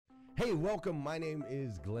Hey, welcome. My name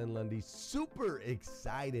is Glenn Lundy. Super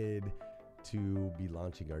excited to be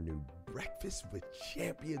launching our new Breakfast with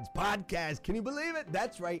Champions podcast. Can you believe it?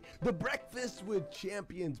 That's right. The Breakfast with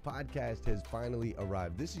Champions podcast has finally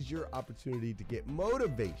arrived. This is your opportunity to get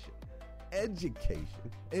motivation, education,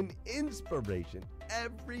 and inspiration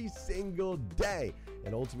every single day.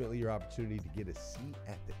 And ultimately, your opportunity to get a seat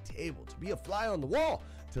at the table, to be a fly on the wall,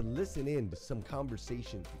 to listen in to some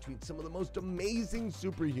conversations between some of the most amazing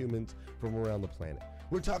superhumans from around the planet.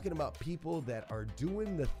 We're talking about people that are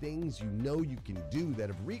doing the things you know you can do, that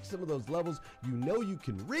have reached some of those levels you know you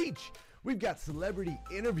can reach. We've got celebrity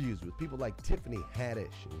interviews with people like Tiffany Haddish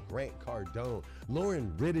and Grant Cardone,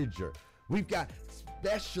 Lauren Rittiger. We've got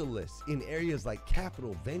specialists in areas like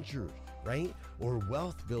capital ventures, right? Or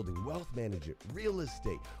wealth building, wealth management, real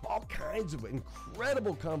estate, all kinds of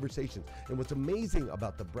incredible conversations. And what's amazing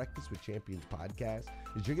about the Breakfast with Champions podcast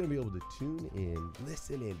is you're going to be able to tune in,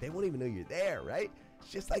 listen in. They won't even know you're there, right? It's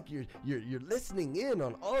just like you're listening in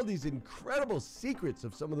on all these incredible secrets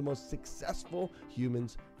of some of the most successful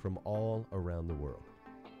humans from all around the world.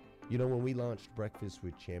 You know, when we launched Breakfast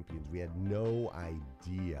with Champions, we had no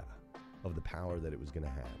idea of the power that it was going to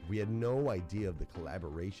have. We had no idea of the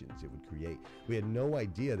collaborations it would create. We had no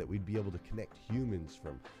idea that we'd be able to connect humans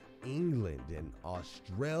from England and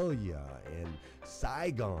Australia and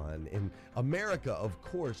Saigon and America, of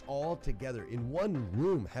course, all together in one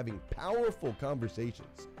room, having powerful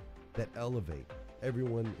conversations that elevate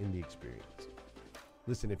everyone in the experience.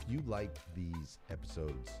 Listen, if you like these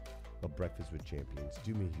episodes of Breakfast with Champions,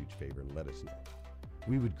 do me a huge favor and let us know.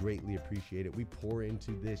 We would greatly appreciate it. We pour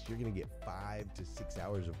into this. You're going to get 5 to 6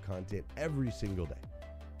 hours of content every single day,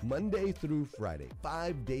 Monday through Friday,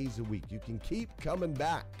 5 days a week. You can keep coming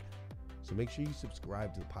back. So make sure you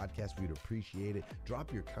subscribe to the podcast. We'd appreciate it.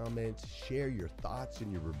 Drop your comments, share your thoughts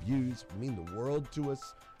and your reviews. It would mean the world to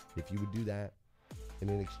us if you would do that. And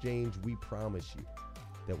in exchange, we promise you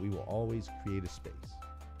that we will always create a space,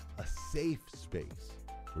 a safe space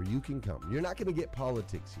where you can come. You're not going to get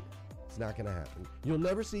politics here. It's not going to happen. You'll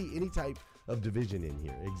never see any type of division in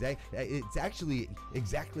here. It's actually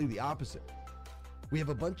exactly the opposite. We have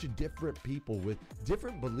a bunch of different people with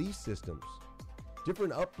different belief systems,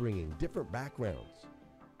 different upbringing, different backgrounds.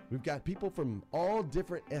 We've got people from all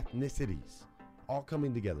different ethnicities all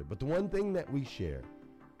coming together. But the one thing that we share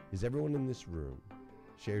is everyone in this room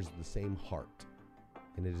shares the same heart.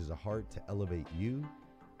 And it is a heart to elevate you,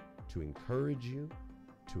 to encourage you,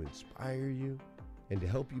 to inspire you, and to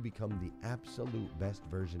help you become the absolute best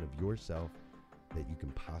version of yourself that you can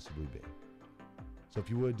possibly be. So if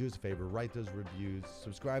you would, do us a favor, write those reviews,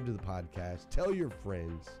 subscribe to the podcast, tell your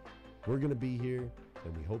friends. We're going to be here,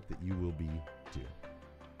 and we hope that you will be too.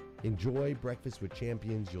 Enjoy Breakfast with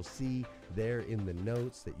Champions. You'll see there in the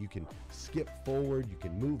notes that you can skip forward, you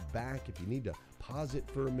can move back. If you need to pause it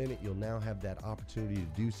for a minute, you'll now have that opportunity to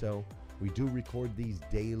do so. We do record these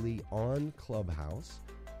daily on Clubhouse.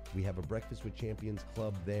 We have a Breakfast with Champions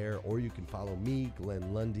club there, or you can follow me,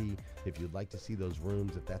 Glenn Lundy, if you'd like to see those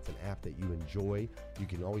rooms. If that's an app that you enjoy, you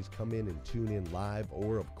can always come in and tune in live,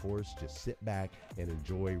 or of course, just sit back and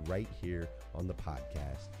enjoy right here on the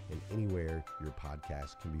podcast and anywhere your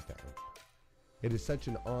podcast can be found. It is such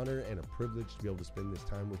an honor and a privilege to be able to spend this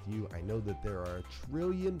time with you. I know that there are a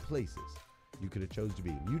trillion places you could have chose to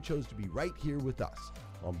be. You chose to be right here with us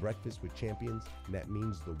on Breakfast with Champions, and that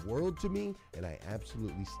means the world to me, and I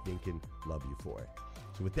absolutely stinking love you for it.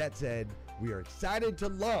 So with that said, we are excited to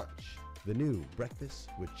launch the new Breakfast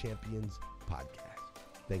with Champions podcast.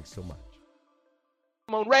 Thanks so much.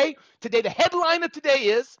 Ramon Ray. Today, the headline of today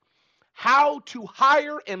is how to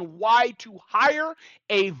hire and why to hire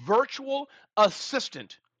a virtual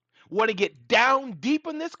assistant. Want to get down deep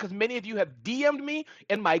in this because many of you have DM'd me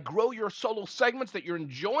in my Grow Your Solo segments that you're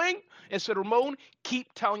enjoying and said, Ramon, keep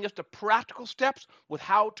telling us the practical steps with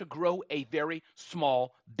how to grow a very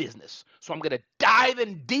small business. So I'm going to dive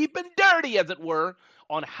in deep and dirty, as it were,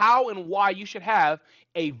 on how and why you should have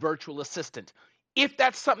a virtual assistant. If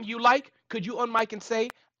that's something you like, could you unmic and say,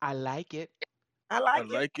 I like it? I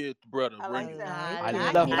like it, brother. Bring it.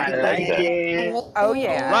 I love it. I like it. Oh,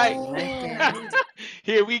 yeah. Right.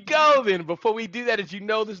 Here we go then. Before we do that, as you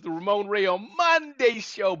know, this is the Ramon Ray on Monday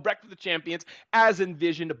show, Breakfast with the Champions, as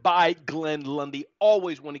envisioned by Glenn Lundy.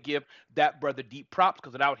 Always want to give that brother deep props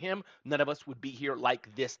because without him, none of us would be here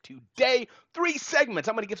like this today. 3 segments.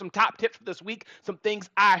 I'm going to give some top tips for this week, some things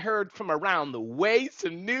I heard from around the way,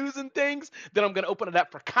 some news and things. Then I'm going to open it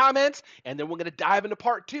up for comments, and then we're going to dive into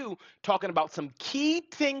part 2, talking about some key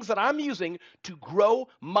things that I'm using to grow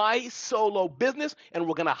my solo business, and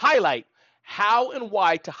we're going to highlight how and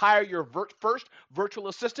why to hire your first virtual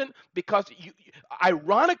assistant, because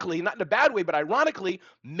ironically, not in a bad way, but ironically,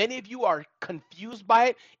 many of you are confused by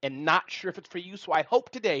it and not sure if it's for you. So I hope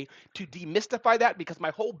today to demystify that, because my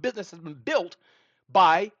whole business has been built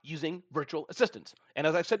by using virtual assistants. And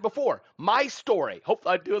as I've said before, my story,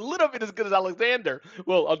 hopefully I do a little bit as good as Alexander.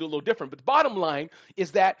 Well, I'll do a little different. But the bottom line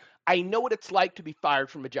is that I know what it's like to be fired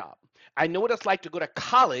from a job. I know what it's like to go to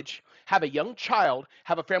college, have a young child,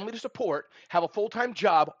 have a family to support, have a full-time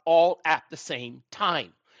job, all at the same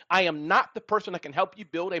time. I am not the person that can help you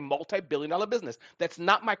build a multi-billion-dollar business. That's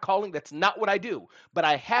not my calling. That's not what I do. But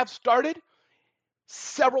I have started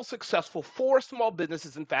several successful, 4 small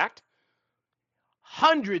businesses, in fact,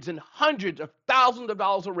 hundreds and hundreds of thousands of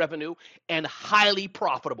dollars of revenue, and highly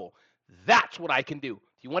profitable. That's what I can do.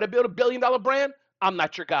 If you want to build a billion-dollar brand, I'm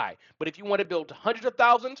not your guy. But if you want to build hundreds of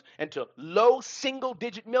thousands and to low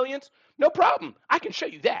single-digit millions, no problem. I can show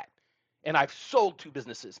you that. And I've sold 2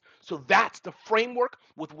 businesses. So that's the framework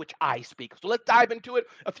with which I speak. So let's dive into it.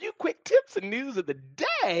 A few quick tips and news of the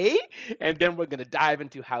day, and then we're going to dive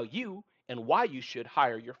into how you and why you should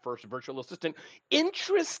hire your first virtual assistant.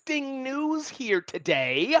 Interesting news here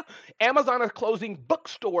today. Amazon is closing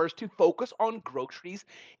bookstores to focus on groceries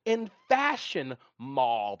and fashion.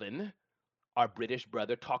 Malden, our British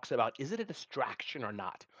brother, talks about, is it a distraction or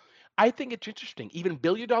not? I think it's interesting. Even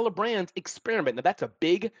billion-dollar brands experiment. Now, that's a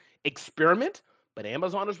big experiment, but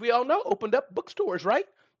Amazon, as we all know, opened up bookstores, right?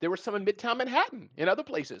 There were some in Midtown Manhattan and other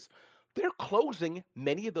places. They're closing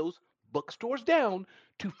many of those bookstores down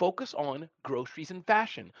to focus on groceries and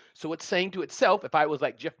fashion. So it's saying to itself, if I was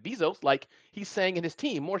like Jeff Bezos, like he's saying in his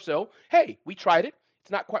team more so, hey, we tried it.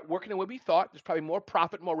 It's not quite working the way we thought. There's probably more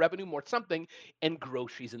profit, more revenue, more something in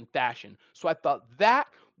groceries and fashion. So I thought that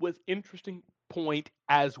was interesting point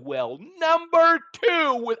as well. Number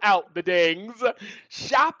 2, without the dings,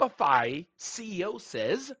 Shopify CEO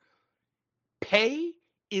says pay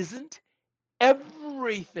isn't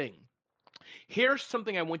everything. Here's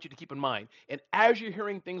something I want you to keep in mind. And as you're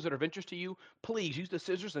hearing things that are of interest to you, please use the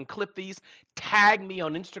scissors and clip these. Tag me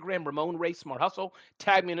on Instagram, Ramon Ray Smart Hustle.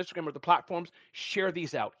 Tag me on Instagram or the platforms. Share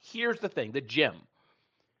these out. Here's the thing, the gem.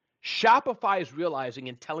 Shopify is realizing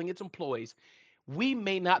and telling its employees, we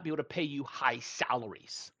may not be able to pay you high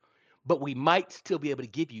salaries, but we might still be able to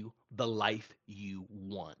give you the life you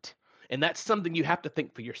want. And that's something you have to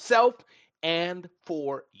think for yourself and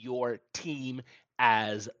for your team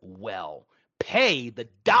as well. Pay the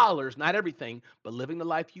dollars, not everything, but living the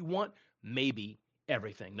life you want, maybe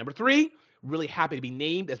everything. Number 3, really happy to be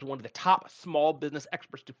named as one of the top small business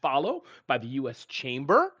experts to follow by the U.S.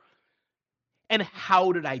 Chamber. And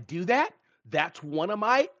how did I do that? That's one of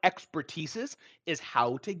my expertises, is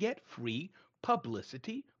how to get free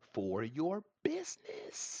publicity for your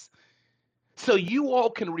business. So you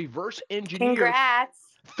all can reverse engineer. Congrats.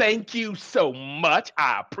 Thank you so much.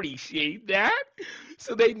 I appreciate that.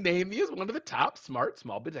 So they named me as one of the top smart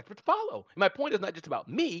small business experts to follow. And my point is not just about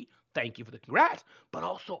me. Thank you for the congrats, but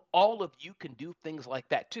also all of you can do things like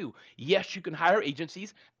that too. Yes, you can hire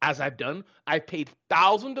agencies, as I've done. I've paid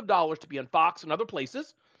thousands of dollars to be on Fox and other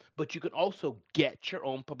places, but you can also get your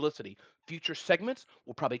own publicity. Future segments,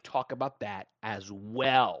 we'll probably talk about that as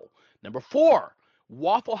well. Number 4,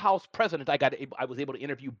 Waffle House president. I was able to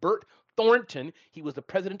interview Bert Thornton. He was the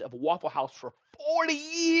president of Waffle House for 40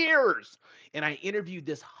 years. And I interviewed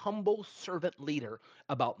this humble servant leader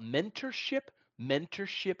about mentorship.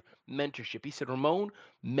 He said, Ramon,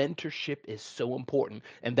 mentorship is so important.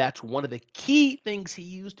 And that's one of the key things he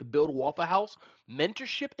used to build Waffle House.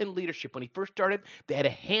 Mentorship and leadership. When he first started, they had a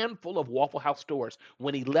handful of Waffle House stores.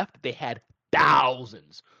 When he left, they had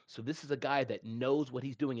thousands. So this is a guy that knows what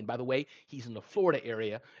he's doing. And by the way, he's in the Florida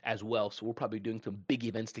area as well. So we're probably doing some big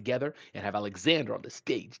events together and have Alexander on the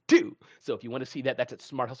stage too. So if you want to see that, that's at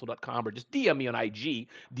smarthustle.com, or just DM me on IG.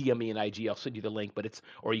 DM me on IG. I'll send you the link,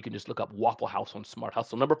 or you can just look up Waffle House on Smart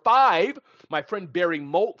Hustle. Number 5, my friend Barry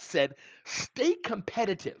Molt said, stay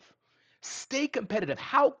competitive. Stay competitive.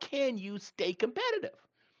 How can you stay competitive?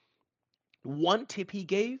 One tip he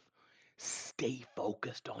gave, stay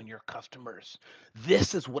focused on your customers.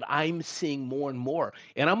 This is what I'm seeing more and more.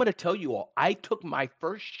 And I'm going to tell you all, I took my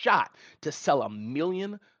first shot to sell $1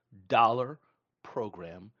 million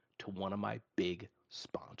program to one of my big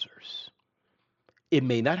sponsors. It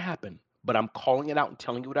may not happen, but I'm calling it out and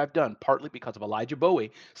telling you what I've done, partly because of Elijah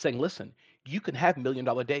Bowie saying, listen, you can have $1 million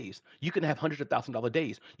days. You can have hundreds of $1,000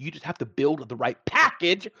 days. You just have to build the right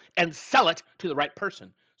package and sell it to the right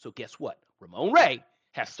person. So guess what? Ramon Ray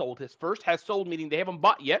has sold meaning they haven't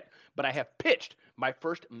bought yet, but I have pitched my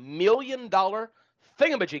first $1 million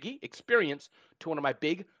thingamajiggy experience to one of my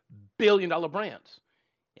big $1 billion brands.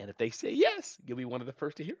 And if they say yes, you'll be one of the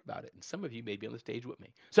first to hear about it. And some of you may be on the stage with me.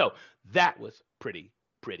 So that was pretty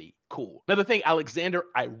cool. Another thing, Alexander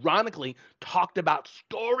ironically talked about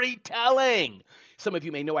storytelling. Some of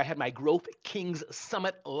you may know I had my Growth Kings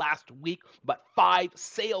Summit last week, about 5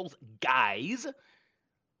 sales guys.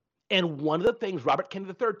 And one of the things Robert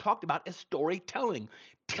Kennedy III talked about is storytelling.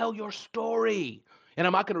 Tell your story. And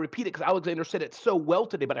I'm not going to repeat it because Alexander said it so well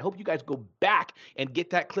today, but I hope you guys go back and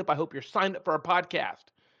get that clip. I hope you're signed up for our podcast.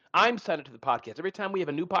 I'm signed up to the podcast. Every time we have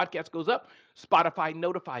a new podcast goes up, Spotify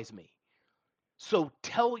notifies me. So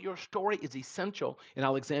tell your story is essential. And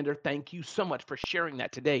Alexander, thank you so much for sharing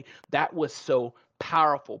that today. That was so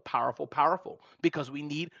powerful, because we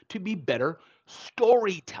need to be better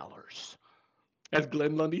storytellers. As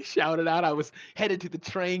Glenn Lundy shouted out, I was headed to the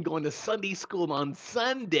train going to Sunday school on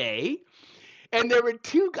Sunday, and there were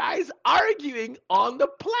 2 guys arguing on the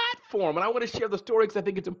platform. And I want to share the story because I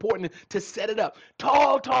think it's important to set it up.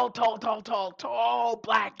 Tall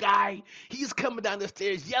black guy. He's coming down the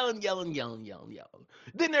stairs yelling.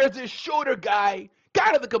 Then there's this shorter guy,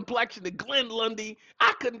 kind of the complexion of Glenn Lundy.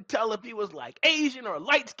 I couldn't tell if he was like Asian or a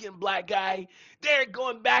light-skinned black guy. They're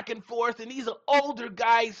going back and forth, and he's an older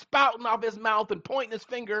guy spouting off his mouth and pointing his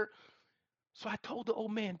finger. So I told the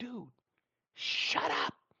old man, dude, shut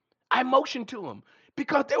up. I motioned to him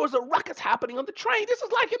because there was a ruckus happening on the train. This is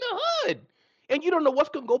like in the hood. And you don't know what's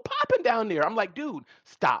going to go popping down there. I'm like, dude,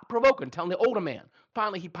 stop provoking, telling the older man.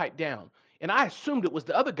 Finally, he piped down. And I assumed it was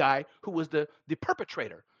the other guy who was the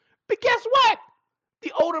perpetrator. But guess what?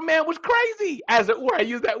 The older man was crazy, as it were. I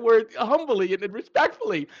use that word humbly and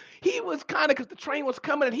respectfully. He was kind of, because the train was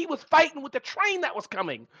coming, and he was fighting with the train that was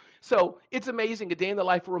coming. So it's amazing, a day in the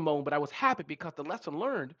life of Ramon. But I was happy because the lesson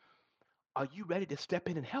learned, are you ready to step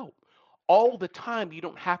in and help? All the time, you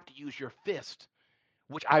don't have to use your fist,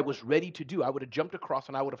 which I was ready to do. I would have jumped across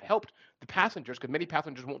and I would have helped the passengers, because many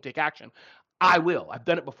passengers won't take action. I will. I've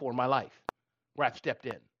done it before in my life where I've stepped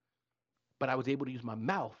in. But I was able to use my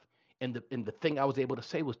mouth. And the thing I was able to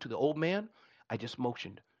say was to the old man, I just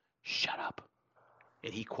motioned, shut up.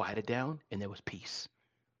 And he quieted down, and there was peace.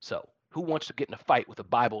 So who wants to get in a fight with a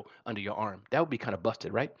Bible under your arm? That would be kind of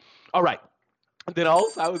busted, right? All right. Then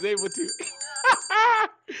also I was able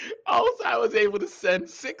to send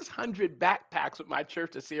 600 backpacks with my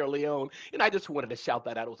church to Sierra Leone. And I just wanted to shout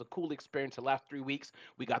that out. It was a cool experience the last 3 weeks.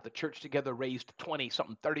 We got the church together, raised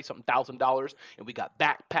 $30-something thousand, and we got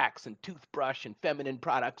backpacks and toothbrush and feminine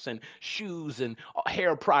products and shoes and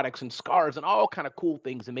hair products and scarves and all kind of cool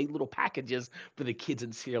things, and made little packages for the kids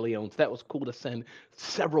in Sierra Leone. So that was cool to send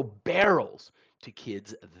several barrels to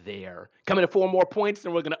kids there. Coming to 4 more points,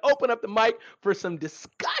 and we're going to open up the mic for some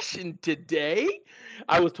discussion today.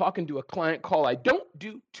 I was talking to a client call. I don't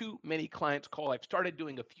do too many clients call. I've started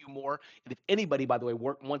doing a few more. And if anybody, by the way,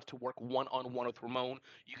 wants to work one-on-one with Ramon,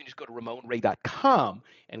 you can just go to RamonRay.com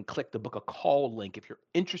and click the book a call link if you're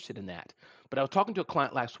interested in that. But I was talking to a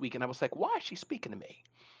client last week, and I was like, why is she speaking to me?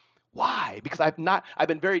 Why? Because I've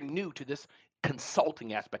been very new to this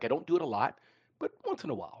consulting aspect. I don't do it a lot, but once in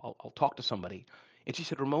a while, I'll talk to somebody. And she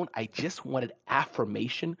said, Ramon, I just wanted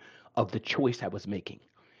affirmation of the choice I was making.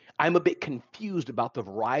 I'm a bit confused about the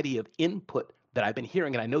variety of input that I've been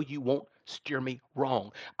hearing, and I know you won't steer me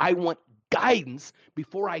wrong. I want guidance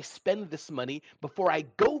before I spend this money, before I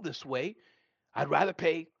go this way. I'd rather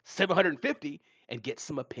pay $750 and get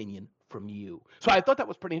some opinion from you. So I thought that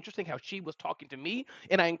was pretty interesting how she was talking to me.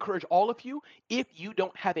 And I encourage all of you, if you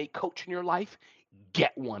don't have a coach in your life,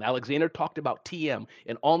 get one. Alexander talked about TM,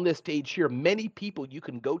 and on this stage here, many people you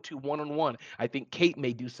can go to one-on-one. I think Kate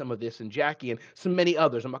may do some of this, and Jackie, and so many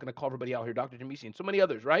others. I'm not going to call everybody out here, Dr. Jamisi, and so many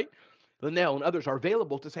others, right? Linnell and others are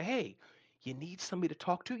available to say, hey, you need somebody to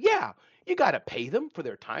talk to? Yeah, you got to pay them for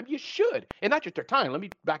their time. You should. And not just their time. Let me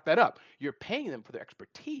back that up. You're paying them for their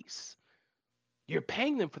expertise. You're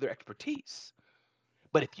paying them for their expertise.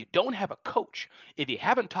 But if you don't have a coach, if you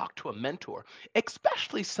haven't talked to a mentor,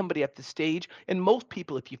 especially somebody at this stage, and most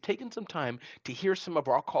people, if you've taken some time to hear some of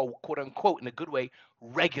our call, quote unquote, in a good way,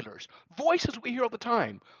 regulars, voices we hear all the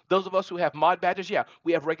time. Those of us who have mod badges, yeah,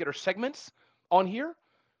 we have regular segments on here,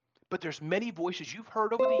 but there's many voices you've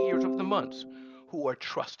heard over the years, over the months, who are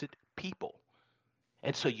trusted people.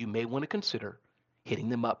 And so you may want to consider hitting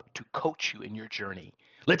them up to coach you in your journey.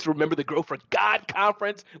 Let's remember the Grow for God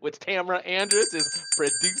conference, which Tamara Andrus is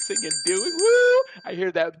producing and doing. Woo! I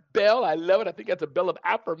hear that bell. I love it. I think that's a bell of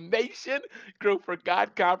affirmation. Grow for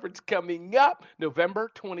God conference coming up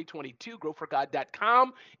November 2022,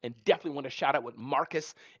 growforgod.com. And definitely want to shout out what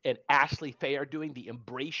Marcus and Ashley Faye are doing, the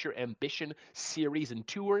Embrace Your Ambition series and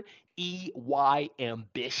tour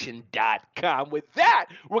EYambition.com. With that,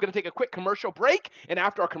 we're going to take a quick commercial break. And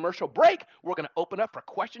after our commercial break, we're going to open up for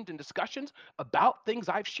questions and discussions about things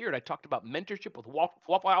I've shared. I talked about mentorship with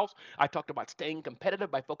Waffle House. I talked about staying competitive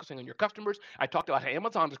by focusing on your customers. I talked about how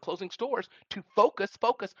Amazon is closing stores to focus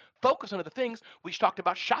on other things. We talked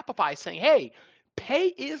about Shopify saying, hey, pay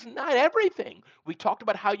is not everything. We talked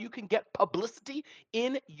about how you can get publicity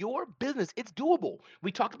in your business. It's doable.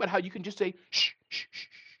 We talked about how you can just say, shh, shh, shh.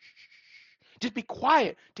 Just be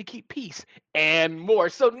quiet to keep peace and more.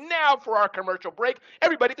 So now for our commercial break.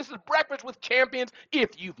 Everybody, this is Breakfast with Champions.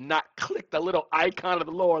 If you've not clicked the little icon of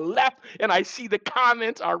the lower left, and I see the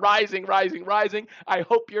comments are rising. I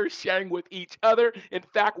hope you're sharing with each other. In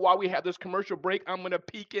fact, while we have this commercial break, I'm going to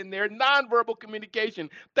peek in there. Nonverbal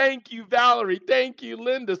communication. Thank you, Valerie. Thank you,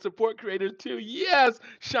 Linda. Support creators too. Yes,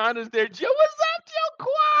 Shauna's there. Joe, what's up, Joe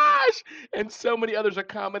Quash? And so many others are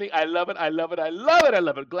commenting. I love it.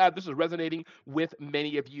 Glad this is resonating with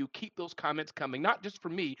many of you. Keep those comments coming, not just for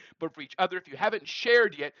me, but for each other. If you haven't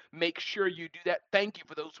shared yet, make sure you do that. Thank you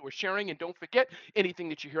for those who are sharing. And don't forget, anything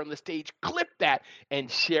that you hear on the stage, clip that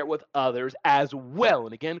and share with others as well.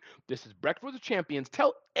 And again, this is Breakfast with Champions.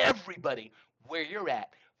 Tell everybody where you're at,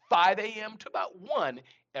 5 a.m. to about 1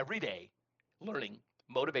 every day, learning,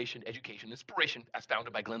 motivation, education, inspiration, as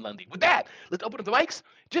founded by Glenn Lundy. With that, let's open up the mics.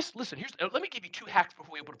 Just listen. Let me give you 2 hacks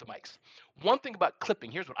before we open up the mics. One thing about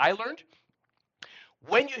clipping. Here's what I learned.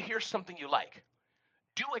 When you hear something you like,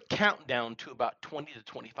 do a countdown to about 20 to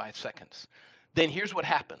 25 seconds. Then here's what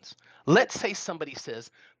happens. Let's say somebody says,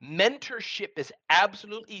 mentorship is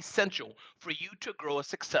absolutely essential for you to grow a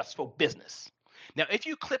successful business. Now, if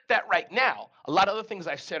you clip that right now, a lot of other things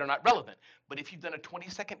I've said are not relevant. But if you've done a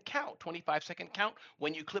 20-second count, 25-second count,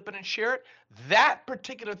 when you clip it and share it, that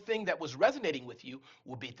particular thing that was resonating with you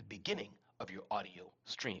will be at the beginning of your audio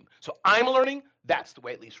stream. So I'm learning that's the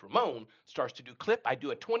way at least Ramon starts to do clip. I do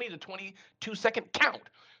a 20 to 22-second count.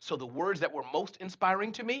 So the words that were most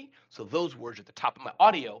inspiring to me, so those words are at the top of my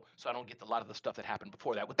audio, so I don't get a lot of the stuff that happened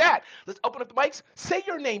before that. With that, let's open up the mics. Say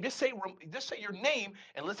your name. Just say your name,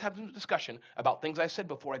 and let's have some discussion about things I said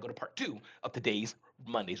before I go to part 2 of today's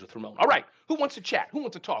Mondays with Ramon. All right, who wants to chat? Who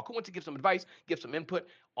wants to talk? Who wants to give some advice, give some input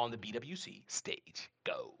on the BWC stage?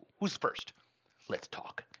 Go. Who's first? Let's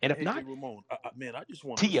talk. And if not, Ramon, man, I just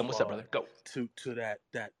want TM, what's up, brother? Go. To that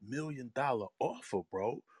 $1 million offer,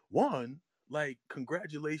 bro. One, like,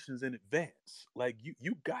 congratulations in advance. Like,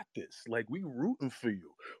 you got this. Like, we rooting for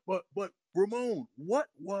you. But Ramon, what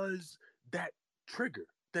was that trigger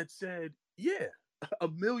that said, yeah,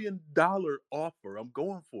 $1 million offer? I'm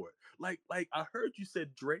going for it. Like I heard you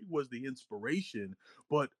said Dre was the inspiration,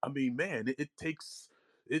 but I mean, man, it takes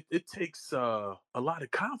a lot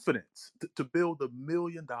of confidence to build $1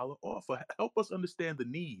 million offer. Help us understand the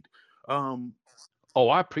need. Oh,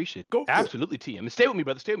 I appreciate it. Absolutely, it. TM. And stay with me,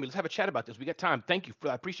 brother. Stay with me. Let's have a chat about this. We got time. Thank you.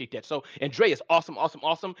 I appreciate that. So, and Dre is awesome.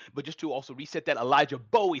 But just to also reset that, Elijah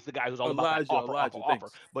Bowie's the guy who's all about that offer.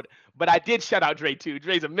 But I did shout out Dre too.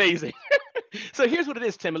 Dre's amazing. So here's what it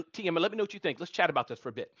is, TM, and let me know what you think. Let's chat about this for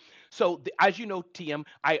a bit. So as you know, TM,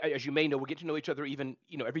 as you may know, we get to know each other even,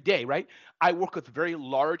 every day, right? I work with very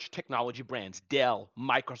large technology brands, Dell,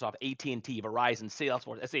 Microsoft, AT&T, Verizon,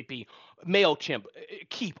 Salesforce, SAP, MailChimp,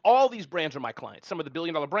 Keep. All these brands are my clients. Some of the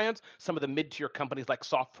billion-dollar brands, some of the mid-tier companies like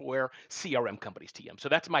software, CRM companies, TM. So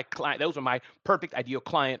that's my client. Those are my perfect ideal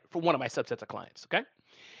client for one of my subsets of clients, okay?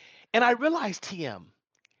 And I realized, TM,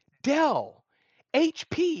 Dell,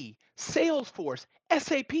 HP, Salesforce,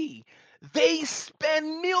 SAP, they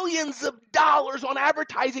spend millions of dollars on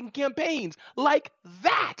advertising campaigns like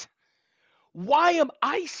that. Why am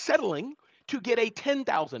I settling to get a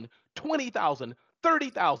 $10,000, $20,000,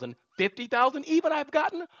 $30,000, $50,000, even I've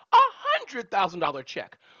gotten a $100,000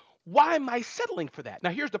 check? Why am I settling for that? Now,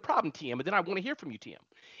 here's the problem, TM, and then I want to hear from you, TM,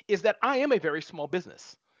 is that I am a very small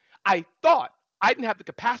business. I thought I didn't have the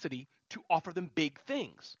capacity to offer them big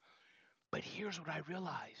things. But here's what I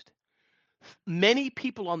realized. Many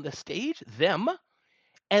people on the stage, them,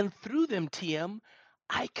 and through them, TM,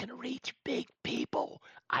 I can reach big people.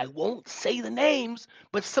 I won't say the names,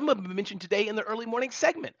 but some of them mentioned today in the early morning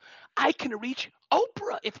segment. I can reach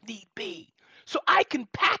Oprah if need be. So I can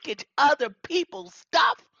package other people's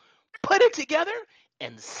stuff, put it together,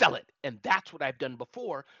 and sell it. And that's what I've done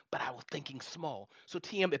before, but I was thinking small. So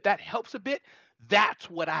TM, if that helps a bit, that's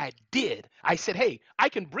what I did. I said, hey, I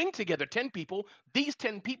can bring together 10 people. These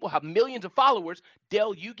 10 people have millions of followers.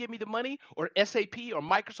 Dell, you give me the money, or SAP, or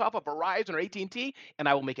Microsoft, or Verizon, or AT&T, and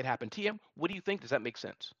I will make it happen. TM, what do you think? Does that make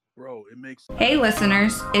sense? Bro, it makes sense. Hey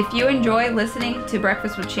listeners, if you enjoy listening to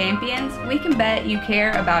Breakfast with Champions, we can bet you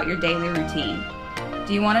care about your daily routine. Do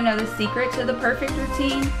Do you want to know the secret to the perfect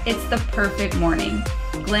routine? It's the perfect morning.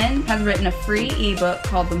 Glenn has written a free ebook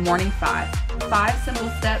called The Morning 5. 5 simple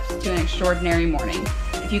steps to an extraordinary morning.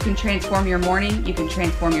 If you can transform your morning, you can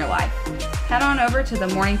transform your life. Head on over to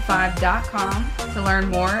themorning5.com to learn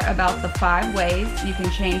more about the 5 ways you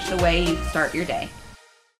can change the way you start your day.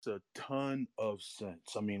 It's a ton of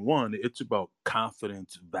sense. I mean, one, it's about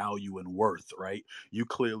confidence, value, and worth, right? You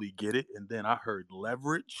clearly get it. And then I heard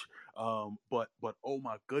leverage. But oh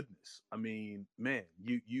my goodness. I mean, man,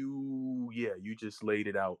 you just laid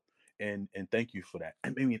it out. And thank you for that. I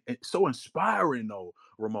mean, it's so inspiring though,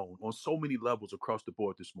 Ramon, on so many levels across the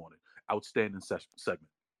board this morning. Outstanding segment.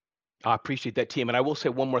 I appreciate that, team. And I will say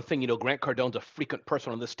one more thing. Grant Cardone's a frequent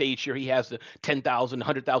person on the stage here. He has the 10,000,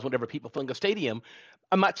 100,000, whatever people filling a stadium.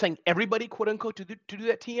 I'm not saying everybody, quote unquote, to do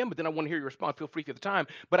that, TM, but then I want to hear your response. Feel free for the time.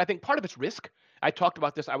 But I think part of it's risk. I talked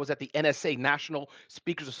about this. I was at the NSA, National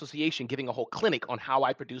Speakers Association, giving a whole clinic on how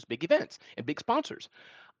I produce big events and big sponsors.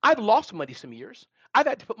 I've lost money some years. I've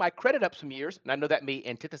had to put my credit up some years, and I know that may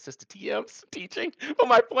antithesis to TM's teaching, but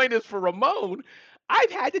my point is for Ramon,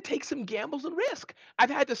 I've had to take some gambles and risk. I've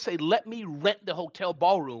had to say, let me rent the hotel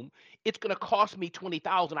ballroom. It's going to cost me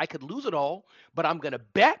 $20,000. I could lose it all, but I'm going to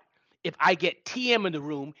bet if I get TM in the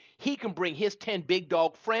room, he can bring his 10 big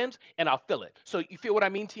dog friends and I'll fill it. So you feel what I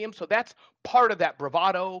mean, TM? So that's part of that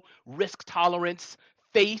bravado, risk tolerance,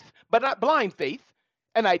 faith, but not blind faith.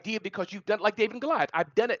 An idea because you've done it like David and Goliath.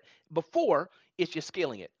 I've done it before. It's just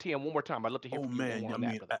scaling it. TM, one more time. I'd love to hear Oh from you. man, More I on that,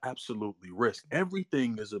 mean, brother. absolutely risk.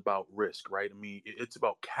 Everything is about risk, right? I mean, it's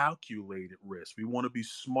about calculated risk. We want to be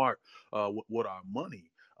smart with our money.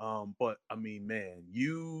 But I mean, man,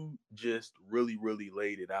 you just really, really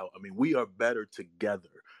laid it out. I mean, we are better together.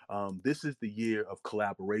 This is the year of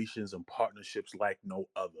collaborations and partnerships like no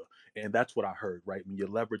other, and that's what I heard, right? I mean, you're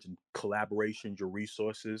leveraging collaborations, your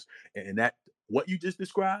resources, and that what you just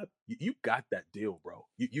described, you got that deal, bro.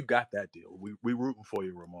 You got that deal. We rooting for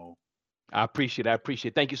you, Ramon. I appreciate it. I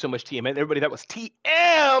appreciate it. Thank you so much, TM. And everybody, that was TM.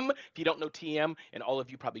 If you don't know TM, and all of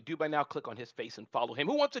you probably do by now, click on his face and follow him.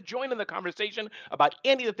 Who wants to join in the conversation about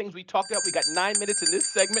any of the things we talked about? We got 9 minutes in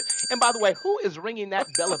this segment. And by the way, who is ringing that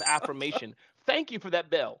bell of affirmation? Thank you for that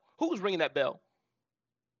bell. Who's ringing that bell?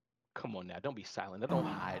 Come on now. Don't be silent. Don't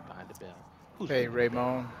hide behind the bell. Who's Hey, ringing that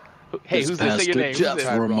bell? Raymond. Hey, It's who's this? Say your Pastor name. Who's Jeff this?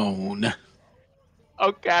 Ramon.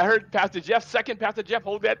 Okay, I heard Pastor Jeff. Second, Pastor Jeff,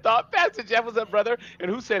 hold that thought. Pastor Jeff, what's up, brother? And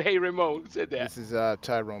who said, hey, Ramon? Who said that? This is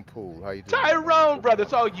Tyrone Poole. How you doing? Tyrone, brother.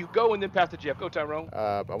 It's all you. Go, and then Pastor Jeff. Go, Tyrone.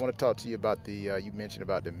 I want to talk to you about you mentioned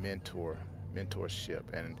about the mentorship.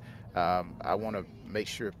 And I want to make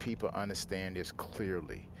sure people understand this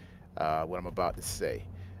clearly, what I'm about to say.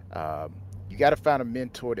 You got to find a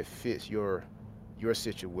mentor that fits your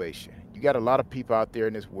situation. You got a lot of people out there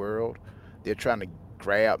in this world. They're trying to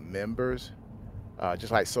grab members.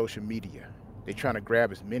 Just like social media. They're trying to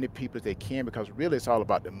grab as many people as they can because really it's all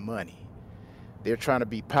about the money. They're trying to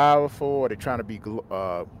be powerful or they're trying to be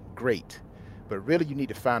great. But really you need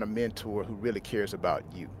to find a mentor who really cares about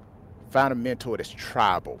you. Find a mentor that's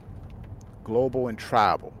tribal, global and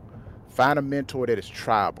tribal. Find a mentor that is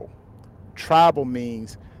tribal. Tribal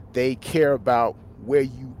means they care about where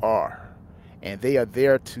you are and they are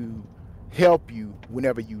there to help you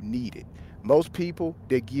whenever you need it. Most people,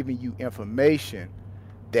 they're giving you information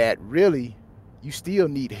that really you still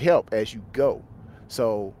need help as you go.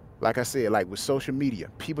 So, like I said, like with social media,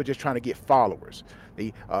 people just trying to get followers.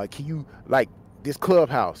 They can you like this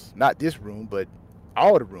clubhouse, not this room, but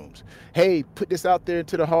all the rooms. Hey, put this out there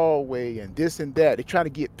into the hallway and this and that. They're trying to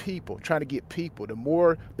get people. The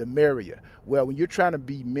more, the merrier. Well, when you're trying to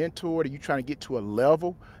be mentored and you're trying to get to a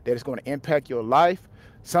level that is going to impact your life,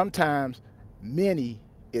 sometimes many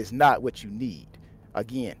is not what you need.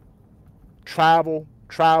 Again, tribal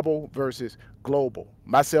versus global.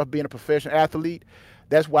 Myself being a professional athlete,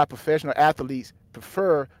 that's why professional athletes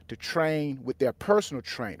prefer to train with their personal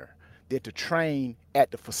trainer than to train at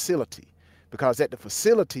the facility. Because at the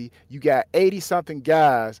facility, you got 80-something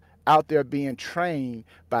guys out there being trained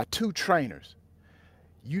by 2 trainers.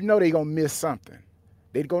 You know they're going to miss something.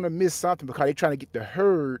 They're going to miss something because they're trying to get the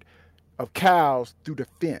herd of cows through the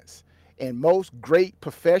fence. And most great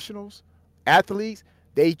professionals, athletes,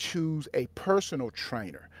 they choose a personal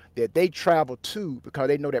trainer that they travel to because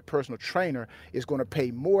they know that personal trainer is going to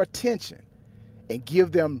pay more attention and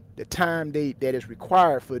give them the time that is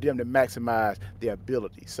required for them to maximize their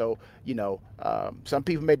ability. So, some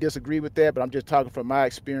people may disagree with that, but I'm just talking from my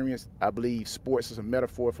experience. I believe sports is a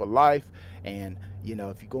metaphor for life. And, if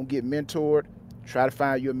you're going to get mentored, try to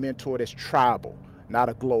find you a mentor that's tribal, not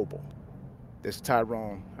a global. This is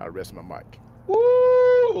Tyrone. I rest my mic.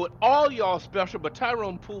 Woo! All y'all special, but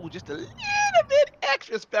Tyrone Poole just a little bit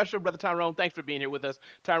extra special, Brother Tyrone. Thanks for being here with us.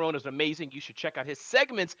 Tyrone is amazing. You should check out his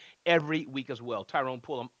segments every week as well. Tyrone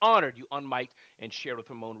Poole, I'm honored you unmiked and shared with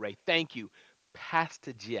Ramon Ray. Thank you.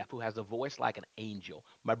 Pastor Jeff, who has a voice like an angel.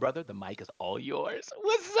 My brother, the mic is all yours.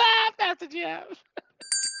 What's up, Pastor Jeff?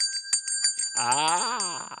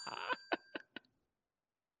 Ah,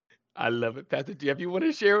 I love it. Pastor Jeff, you want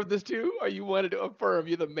to share with us too? Or you wanted to affirm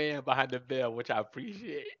you're the man behind the veil, which I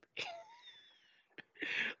appreciate.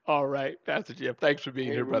 All right, Pastor Jeff, thanks for being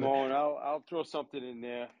Hey, here, brother. Ramon, I'll throw something in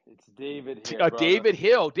there. It's David here, brother. David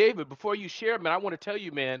Hill. David, before you share, man, I want to tell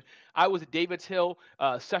you, man, I was at David's Hill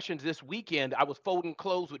sessions this weekend. I was folding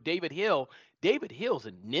clothes with David Hill. David Hill's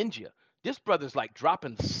a ninja. This brother's like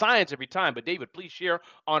dropping science every time. But David, please share.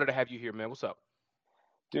 Honor to have you here, man. What's up?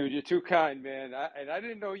 Dude, you're too kind, man. I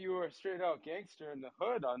didn't know you were a straight out gangster in the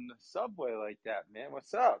hood on the subway like that, man.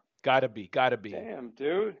 What's up? Gotta be. Damn,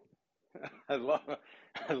 dude. I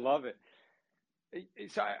love it.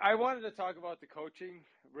 So I wanted to talk about the coaching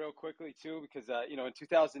real quickly too, because in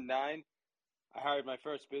 2009, I hired my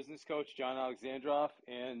first business coach, John Alexandrov,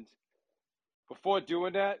 and before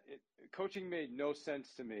doing that, coaching made no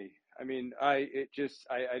sense to me. I mean, I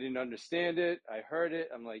didn't understand it. I heard it.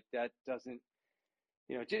 I'm like, that doesn't,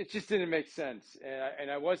 it just didn't make sense.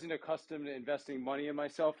 And I wasn't accustomed to investing money in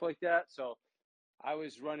myself like that. So I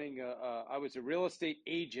was I was a real estate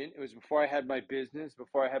agent. It was before I had my business,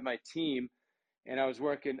 before I had my team. And I was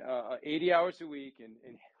working 80 hours a week and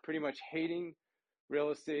pretty much hating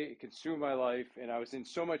real estate. It consumed my life. And I was in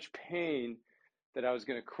so much pain that I was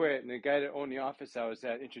going to quit. And the guy that owned the office I was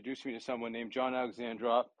at introduced me to someone named John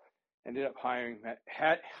Alexandrov. Ended up hiring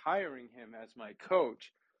him as my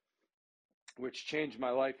coach, which changed my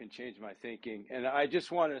life and changed my thinking. And I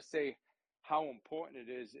just want to say how important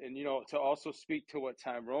it is. And, to also speak to what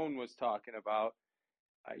Tyrone was talking about,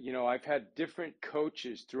 I've had different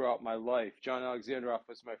coaches throughout my life. John Alexandrov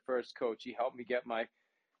was my first coach. He helped me get my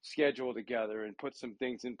schedule together and put some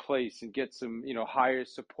things in place and get some, higher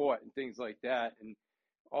support and things like that. And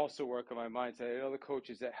also work on my mindset. I had other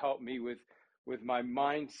coaches that helped me with my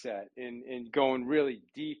mindset and going really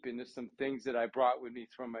deep into some things that I brought with me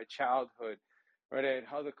from my childhood. Right, I had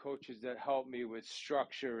other coaches that helped me with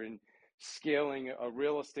structure and scaling a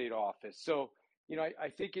real estate office. So, I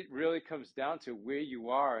think it really comes down to where you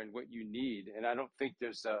are and what you need. And I don't think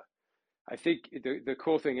I think the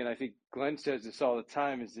cool thing, and I think Glenn says this all the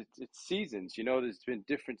time, is it's seasons. There's been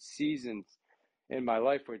different seasons in my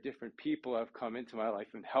life where different people have come into my life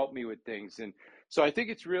and helped me with things. And so I think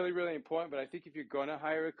it's really, really important. But I think if you're going to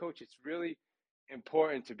hire a coach, it's really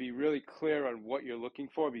important to be really clear on what you're looking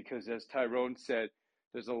for, because as Tyrone said,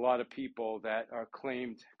 there's a lot of people that are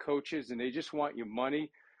claimed coaches and they just want your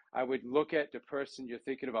money. I would look at the person you're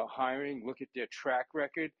thinking about hiring, look at their track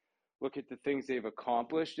record, look at the things they've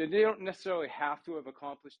accomplished. And they don't necessarily have to have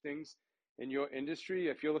accomplished things in your industry.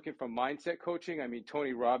 If you're looking for mindset coaching, I mean,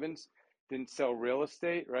 Tony Robbins didn't sell real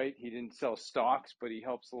estate, right? He didn't sell stocks, but he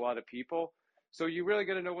helps a lot of people. So you really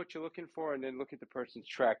got to know what you're looking for and then look at the person's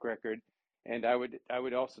track record. And I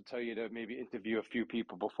would also tell you to maybe interview a few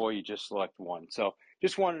people before you just select one. So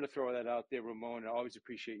just wanted to throw that out there, Ramon. I always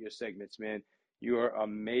appreciate your segments, man. You are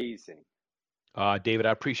amazing. David,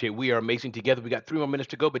 I appreciate it. We are amazing together. We got 3 more minutes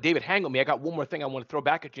to go, but David, hang on me. I got one more thing I want to throw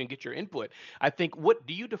back at you and get your input. I think, what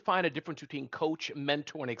do you define a difference between coach,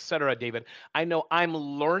 mentor, and et cetera, David? I know I'm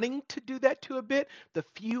learning to do that too a bit. The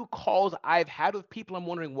few calls I've had with people, I'm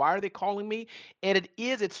wondering, why are they calling me? And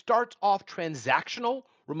it starts off transactional.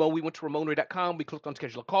 Ramon, we went to RamonRay.com. We clicked on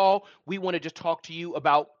schedule a call. We want to just talk to you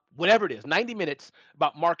about whatever it is, 90 minutes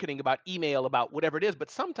about marketing, about email, about whatever it is.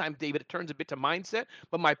 But sometimes, David, it turns a bit to mindset.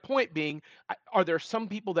 But my point being, are there some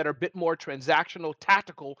people that are a bit more transactional,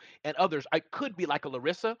 tactical, and others? I could be like a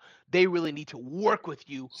Larissa. They really need to work with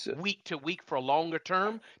you week to week for a longer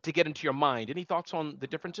term to get into your mind. Any thoughts on the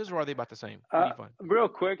differences, or are they about the same? What do you find? Real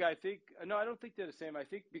quick, I don't think they're the same. I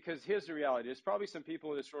think because here's the reality. There's probably some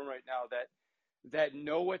people in this room right now that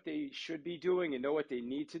know what they should be doing and know what they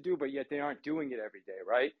need to do, but yet they aren't doing it every day,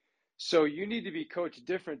 right? So you need to be coached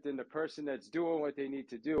different than the person that's doing what they need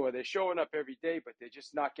to do, or they're showing up every day, but they're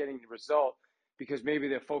just not getting the result because maybe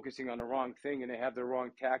they're focusing on the wrong thing and they have the wrong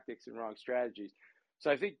tactics and wrong strategies. So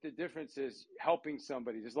I think the difference is helping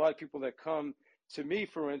somebody. There's a lot of people that come to me,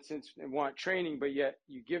 for instance, and want training, but yet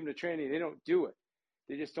you give them the training, they don't do it.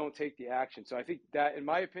 They just don't take the action. So I think that, in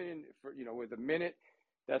my opinion, with a minute,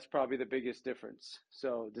 that's probably the biggest difference.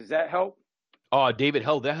 So does that help? Oh, David,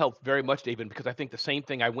 hell, that helped very much, David, because I think the same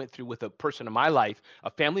thing I went through with a person in my life, a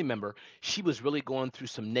family member. She was really going through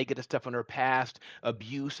some negative stuff in her past,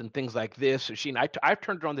 abuse and things like this. So I've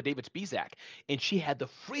turned her on to David Spizak, and she had the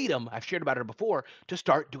freedom, I've shared about her before, to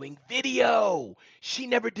start doing video. She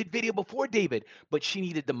never did video before, David, but she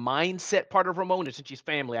needed the mindset part of Ramon. And since she's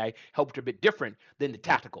family, I helped her a bit different than the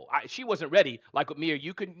tactical. She wasn't ready, like what me or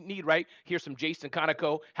you could need, right? Hear some Jason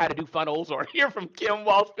Conoco, how to do funnels, or hear from Kim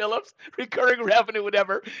Walsh Phillips, recurring revenue,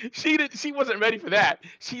 whatever. She wasn't ready for that.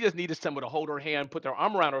 She just needed someone to hold her hand, put their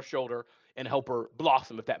arm around her shoulder, and help her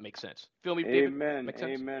blossom, if that makes sense. Feel me, David? Amen. Make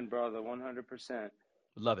sense? Amen, brother. 100%.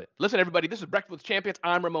 Love it. Listen, everybody, this is Breakfast with Champions.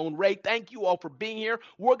 I'm Ramon Ray. Thank you all for being here.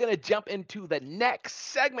 We're going to jump into the next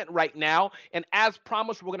segment right now. And as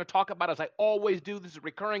promised, we're going to talk about, as I always do, this is a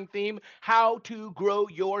recurring theme, how to grow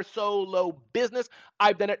your solo business.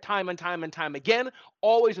 I've done it time and time and time again,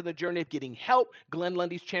 always in the journey of getting help. Glenn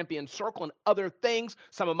Lundy's Champion Circle and other things.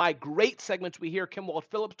 Some of my great segments we hear, Kim Walsh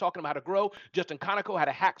Phillips talking about how to grow, Justin Conoco, how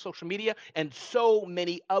to hack social media, and so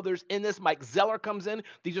many others in this. Mike Zeller comes in.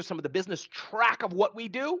 These are some of the business track of what we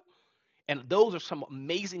do. And those are some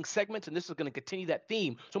amazing segments, and this is going to continue that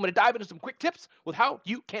theme. So I'm going to dive into some quick tips with how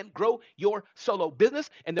you can grow your solo business,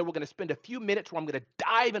 and then we're going to spend a few minutes where I'm going to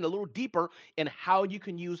dive in a little deeper in how you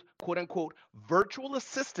can use quote-unquote virtual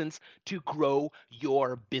assistants to grow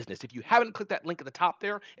your business. If you haven't clicked that link at the top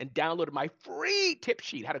there and downloaded my free tip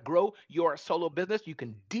sheet, how to grow your solo business, you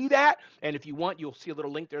can do that. And if you want, you'll see a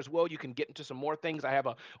little link there as well. You can get into some more things. I have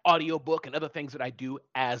an audio book and other things that I do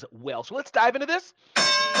as well. So let's dive into this.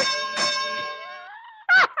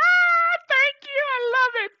 Thank you. I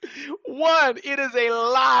love it. One, it is a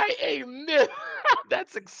lie, a myth that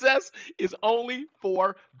success is only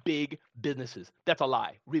for big businesses. That's a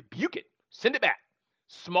lie. Rebuke it. Send it back.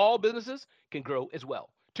 Small businesses can grow as well.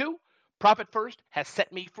 Two, Profit First has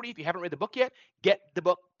set me free. If you haven't read the book yet, get the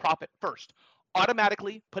book Profit First.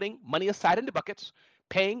 Automatically putting money aside into buckets,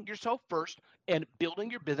 paying yourself first, and building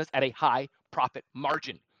your business at a high profit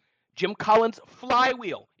margin. Jim Collins'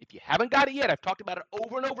 Flywheel. If you haven't got it yet, I've talked about it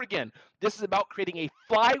over and over again. This is about creating a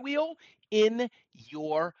flywheel in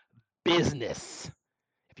your business.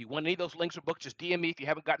 If you want any of those links or books, just DM me. If you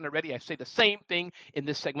haven't gotten it already, I say the same thing in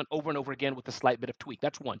this segment over and over again with a slight bit of tweak.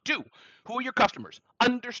 That's one. Two, who are your customers?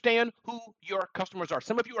 Understand who your customers are.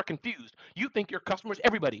 Some of you are confused. You think your customers,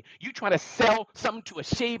 everybody. You trying to sell something to a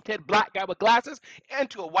shaved head black guy with glasses and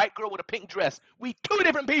to a white girl with a pink dress. We two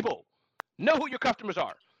different people. Know who your customers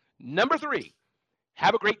are. Number three,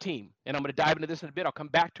 have a great team. And I'm going to dive into this in a bit. I'll come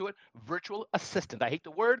back to it. Virtual assistant. I hate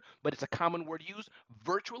the word, but it's a common word used.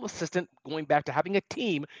 Virtual assistant, going back to having a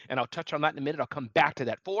team. And I'll touch on that in a minute. I'll come back to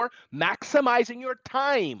that. Four, maximizing your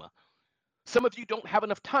time. Some of you don't have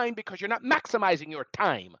enough time because you're not maximizing your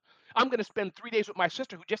time. I'm going to spend 3 days with my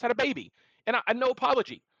sister who just had a baby. And I no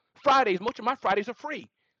apology. Fridays, most of my Fridays are free,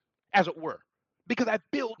 as it were, because I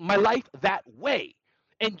build my life that way.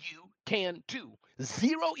 And you can too.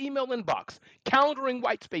 Zero email inbox, calendaring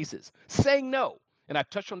white spaces, saying no. And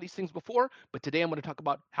I've touched on these things before, but today I'm going to talk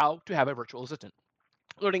about how to have a virtual assistant.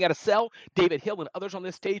 Learning how to sell. David Hill and others on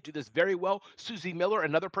this stage do this very well. Susie Miller,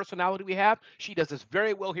 another personality we have, she does this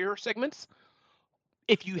very well here, segments.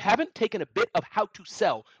 If you haven't taken a bit of how to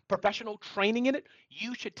sell, professional training in it,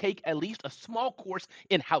 you should take at least a small course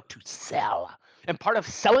in how to sell. And part of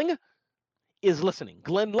selling is listening.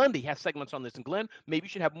 Glenn Lundy has segments on this. And Glenn, maybe you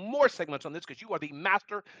should have more segments on this because you are the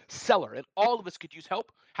master seller. And all of us could use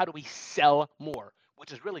help. How do we sell more?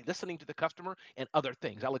 Which is really listening to the customer and other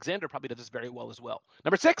things. Alexander probably does this very well as well.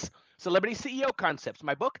 Number six, Celebrity CEO Concepts.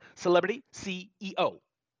 My book, Celebrity CEO.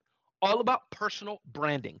 All about personal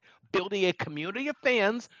branding. Building a community of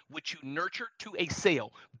fans which you nurture to a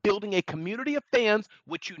sale. Building a community of fans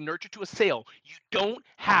which you nurture to a sale. You don't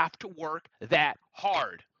have to work that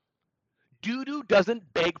hard. Doo-doo doesn't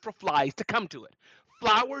beg for flies to come to it.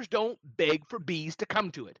 Flowers don't beg for bees to come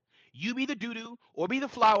to it. You be the doo-doo or be the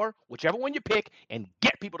flower, whichever one you pick, and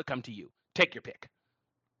get people to come to you. Take your pick.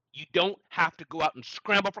 You don't have to go out and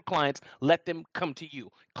scramble for clients. Let them come to you.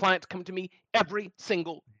 Clients come to me every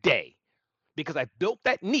single day because I built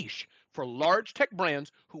that niche for large tech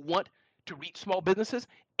brands who want to reach small businesses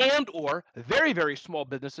and or very, very small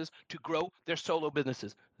businesses to grow their solo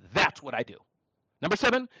businesses. That's what I do. Number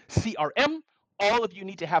seven, CRM. All of you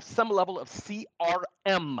need to have some level of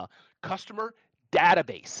CRM, customer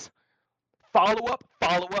database. Follow up,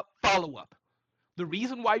 follow up, follow up. The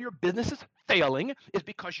reason why your business is failing is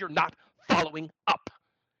because you're not following up.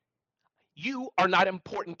 You are not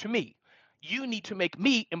important to me. You need to make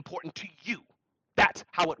me important to you. That's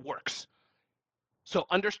how it works. So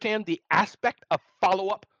understand the aspect of follow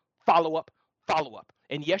up, follow up, follow-up.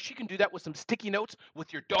 And yes, you can do that with some sticky notes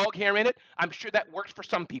with your dog hair in it. I'm sure that works for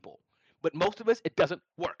some people. But most of us, it doesn't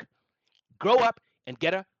work. Grow up and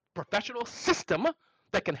get a professional system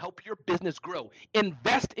that can help your business grow.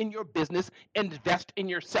 Invest in your business, invest in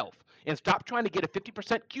yourself, and stop trying to get a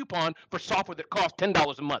 50% coupon for software that costs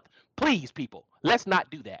 $10 a month. Please, people, let's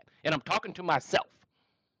not do that. And I'm talking to myself.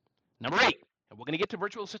 Number 8, and we're going to get to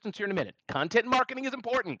virtual assistants here in a minute. Content marketing is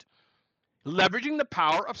important. Leveraging the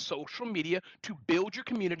power of social media to build your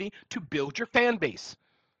community, to build your fan base.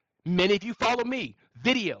 Many of you follow me.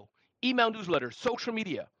 Video, email newsletters, social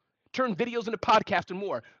media. Turn videos into podcasts and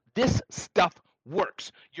more. This stuff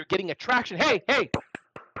works. You're getting attraction. Hey,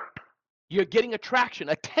 you're getting attraction,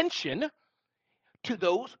 attention to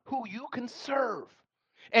those who you can serve.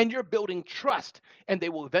 And you're building trust, and they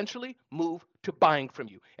will eventually move to buying from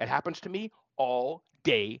you. It happens to me all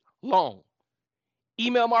day long.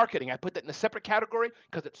 Email marketing, I put that in a separate category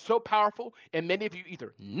because it's so powerful, and many of you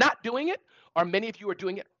either not doing it or many of you are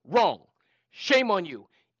doing it wrong. Shame on you.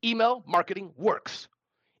 Email marketing works,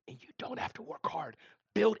 and you don't have to work hard.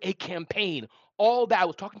 Build a campaign. All that, I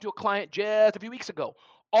was talking to a client just a few weeks ago.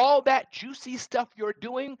 All that juicy stuff you're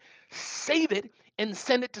doing, save it and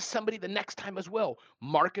send it to somebody the next time as well.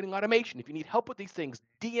 Marketing automation. If you need help with these things,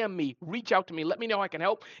 DM me, reach out to me, let me know how I can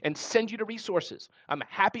help, and send you the resources. I'm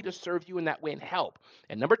happy to serve you in that way and help.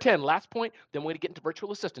 And number 10, last point, then we're going to get into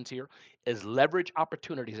virtual assistants here, is leverage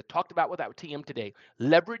opportunities. I talked about with our TM today.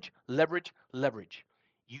 Leverage, leverage, leverage.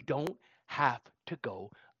 You don't have to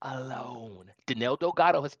go alone. Danelle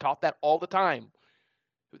Delgado has taught that all the time.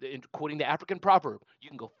 Quoting the African proverb, you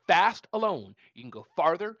can go fast alone, you can go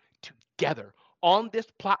farther together. On this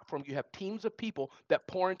platform, you have teams of people that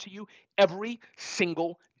pour into you every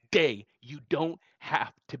single day. You don't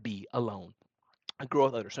have to be alone. And grow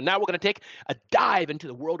with others. So now we're going to take a dive into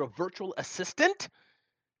the world of virtual assistant,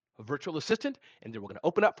 and then we're going to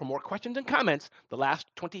open up for more questions and comments the last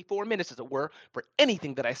 24 minutes, as it were, for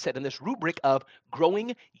anything that I said in this rubric of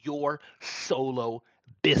growing your solo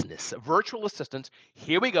business. Virtual assistants,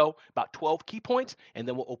 here we go, about 12 key points, and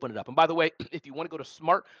then we'll open it up. And by the way, if you want to go to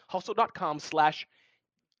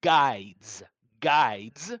smarthustle.com/guides,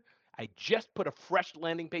 I just put a fresh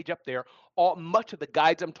landing page up there. Much of the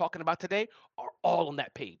guides I'm talking about today are all on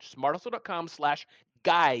that page.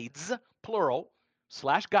 smarthustle.com/guides, plural,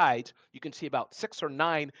 /guides. You can see about 6 or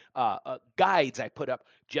 9 guides I put up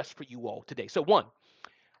just for you all today. So 1,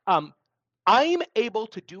 I'm able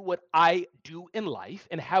to do what I do in life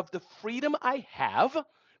and have the freedom I have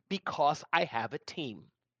because I have a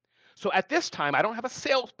team. So at this time, I don't have a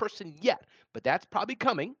salesperson yet, but that's probably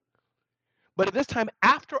coming. But at this time,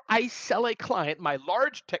 after I sell a client, my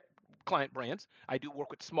large tech client brands, I do work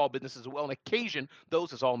with small businesses as well. On occasion,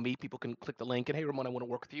 those is all me. People can click the link and, hey, Ramon, I want to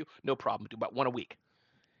work with you. No problem. Do about 1 a week.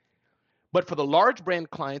 But for the large brand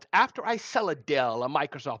clients, after I sell a Dell, a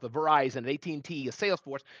Microsoft, a Verizon, an AT&T, a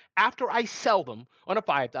Salesforce, after I sell them on a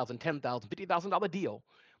 $5,000, $10,000, $50,000 deal,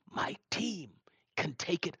 my team can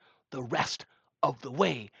take it the rest of the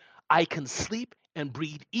way. I can sleep and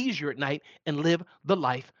breathe easier at night and live the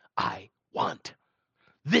life I want.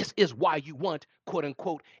 This is why you want, quote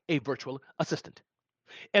unquote, a virtual assistant.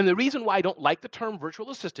 And the reason why I don't like the term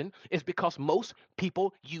virtual assistant is because most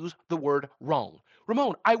people use the word wrong.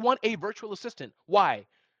 Ramon, I want a virtual assistant. Why?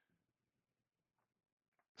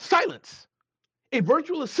 Silence. A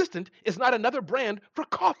virtual assistant is not another brand for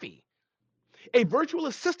coffee. A virtual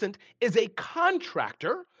assistant is a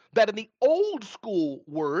contractor that, in the old school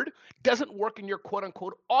word, doesn't work in your quote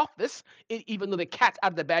unquote office, even though the cat's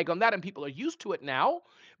out of the bag on that and people are used to it now,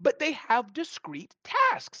 but they have discrete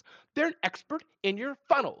tasks. They're an expert in your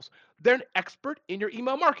funnels. They're an expert in your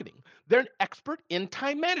email marketing. They're an expert in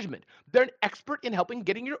time management. They're an expert in helping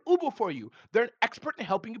getting your Uber for you. They're an expert in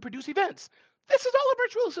helping you produce events. This is all a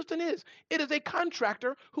virtual assistant is. It is a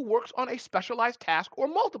contractor who works on a specialized task or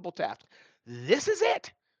multiple tasks. This is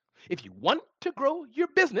it. If you want to grow your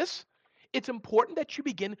business, it's important that you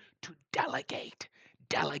begin to delegate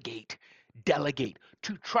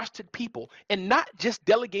to trusted people, and not just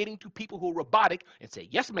delegating to people who are robotic and say,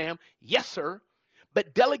 yes, ma'am, yes, sir,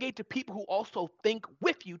 but delegate to people who also think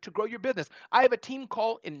with you to grow your business. I have a team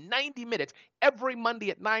call in 90 minutes every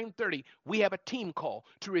Monday at 9:30. We have a team call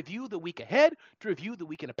to review the week ahead, to review the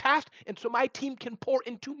week in the past, and so my team can pour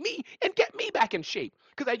into me and get me back in shape.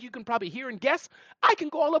 Because as you can probably hear and guess, I can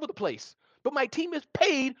go all over the place. But my team is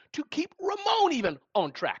paid to keep Ramon even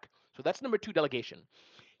on track. So that's number 2, delegation.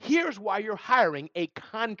 Here's why you're hiring a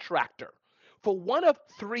contractor. For one of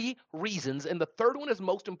 3 reasons, and the third one is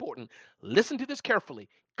most important. Listen to this carefully.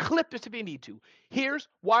 Clip this if you need to. Here's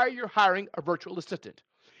why you're hiring a virtual assistant.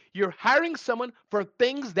 You're hiring someone for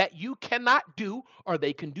things that you cannot do or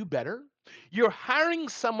they can do better. You're hiring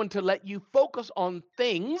someone to let you focus on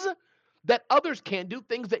things that others can't do,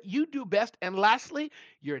 things that you do best. And lastly,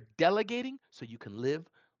 you're delegating so you can live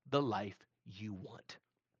the life you want.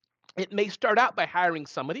 It may start out by hiring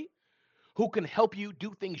somebody who can help you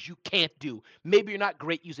do things you can't do. Maybe you're not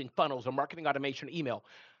great using funnels or marketing automation or email.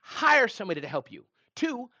 Hire somebody to help you.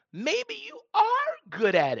 Two, maybe you are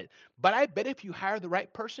good at it, but I bet if you hire the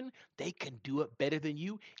right person, they can do it better than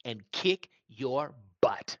you and kick your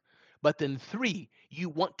butt. But then three, you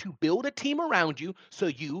want to build a team around you so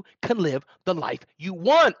you can live the life you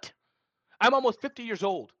want. I'm almost 50 years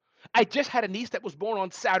old. I just had a niece that was born on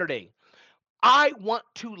Saturday. I want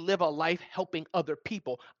to live a life helping other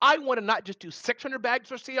people. I want to not just do 600 bags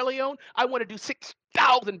for Sierra Leone. I want to do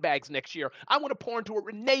 6,000 bags next year. I want to pour into what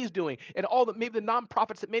Renee's doing and all the maybe the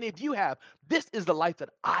nonprofits that many of you have. This is the life that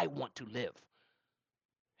I want to live.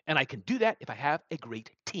 And I can do that if I have a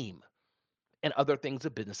great team and other things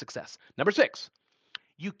of business success. Number six,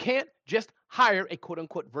 you can't just hire a quote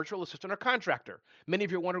unquote virtual assistant or contractor. Many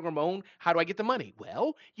of you are wondering, Ramon, how do I get the money?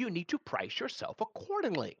 Well, you need to price yourself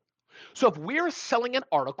accordingly. So if we're selling an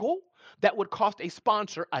article that would cost a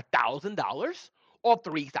sponsor $1,000 or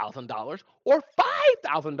 $3,000 or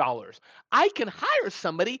 $5,000, I can hire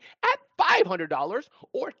somebody at $500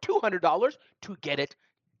 or $200 to get it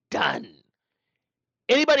done.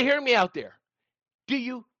 Anybody hearing me out there? Do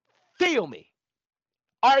you feel me?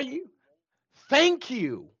 Are you? Thank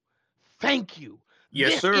you. Thank you.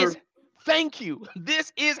 Yes, This sir. is Thank you.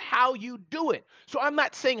 This is how you do it. So I'm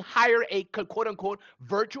not saying hire a quote unquote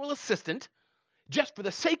virtual assistant just for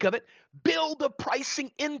the sake of it. Build the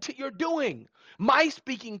pricing into your doing. My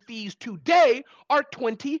speaking fees today are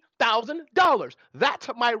 $20,000. That's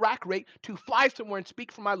my rack rate to fly somewhere and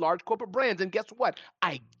speak for my large corporate brands. And guess what?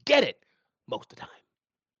 I get it most of the time.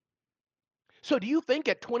 So do you think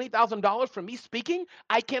at $20,000 for me speaking,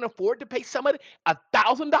 I can't afford to pay somebody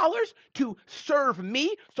 $1,000 to serve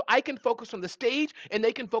me so I can focus on the stage and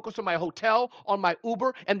they can focus on my hotel, on my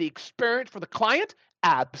Uber, and the experience for the client?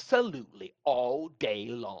 Absolutely, all day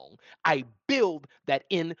long. I build that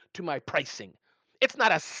into my pricing. It's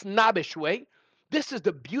not a snobbish way. This is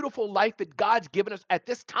the beautiful life that God's given us at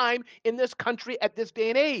this time in this country at this day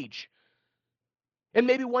and age. And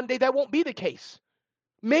maybe one day that won't be the case.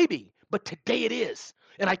 Maybe, but today it is.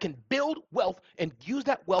 And I can build wealth and use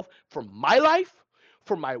that wealth for my life,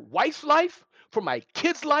 for my wife's life, for my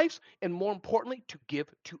kids' lives, and more importantly, to give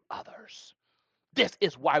to others. This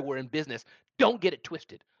is why we're in business. Don't get it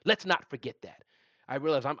twisted. Let's not forget that. I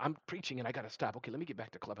realize I'm preaching and I got to stop. Okay, let me get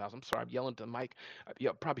back to Clubhouse. I'm sorry, I'm yelling to the mic.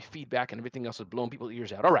 Probably feedback and everything else is blowing people's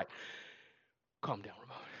ears out. All right, calm down,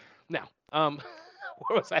 Ramon. Now,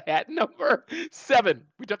 where was I at? Number 7.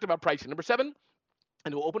 We talked about pricing. Number 7,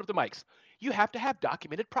 and we'll open up the mics. You have to have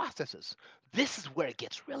documented processes. This is where it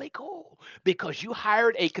gets really cool because you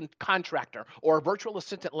hired a contractor or a virtual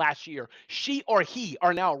assistant last year. She or he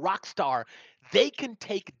are now a rock star. They can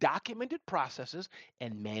take documented processes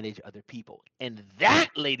and manage other people. And that,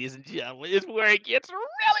 ladies and gentlemen, is where it gets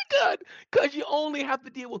really good because you only have to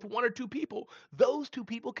deal with 1 or 2 people. Those 2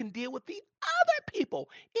 people can deal with the other people.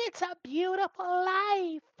 It's a beautiful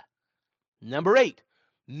life. Number 8,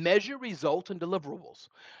 measure results and deliverables.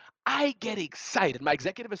 I get excited. My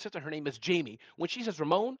executive assistant, her name is Jamie. When she says,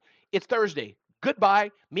 Ramon, it's Thursday.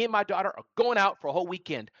 Goodbye. Me and my daughter are going out for a whole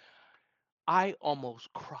weekend. I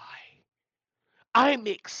almost cry. I'm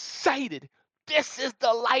excited. This is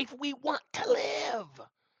the life we want to live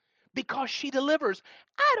because she delivers.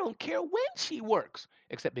 I don't care when she works,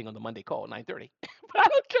 except being on the Monday call at 9:30. But I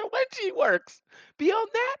don't care when she works. Beyond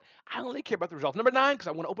that, I only care about the results. Number 9, because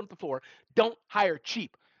I want to open up the floor. Don't hire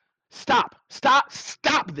cheap. Stop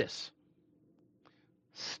this.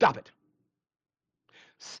 Stop it.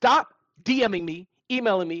 Stop DMing me,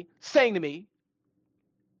 emailing me, saying to me,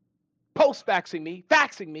 post faxing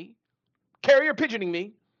me, carrier pigeoning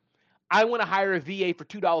me. I want to hire a VA for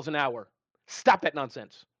 $2 an hour. Stop that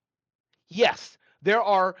nonsense. Yes, there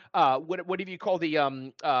are what do you call the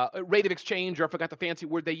rate of exchange, or I forgot the fancy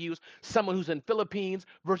word they use, someone who's in Philippines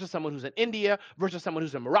versus someone who's in India versus someone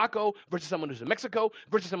who's in Morocco versus someone who's in Mexico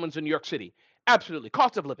versus someone who's in New York City. Absolutely.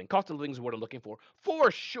 Cost of living is what I'm looking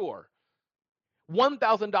for sure.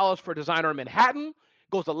 $1,000 for a designer in Manhattan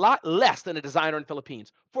goes a lot less than a designer in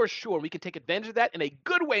Philippines, for sure. We can take advantage of that in a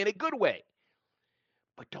good way.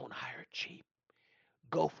 But don't hire cheap.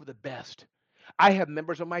 Go for the best. I have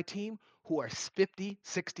members of my team who are 50,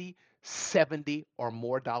 60, 70 or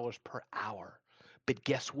more dollars per hour But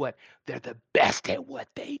guess what? They're the best at what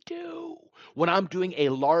they do. When I'm doing a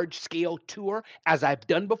large scale tour, as I've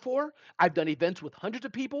done before, I've done events with hundreds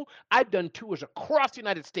of people, I've done tours across the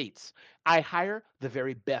United States. I hire the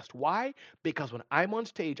very best. Why? Because when I'm on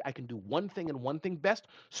stage, I can do one thing and one thing best,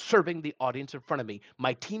 serving the audience in front of me.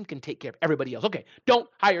 My team can take care of everybody else. Okay, don't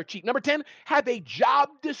hire cheap. Number 10, have a job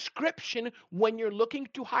description when you're looking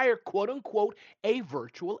to hire, quote unquote, a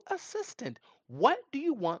virtual assistant. What do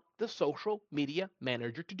you want the social media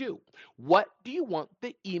manager to do? What do you want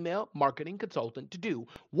the email marketing consultant to do?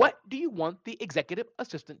 What do you want the executive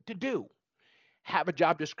assistant to do? Have a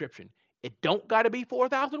job description. It don't got to be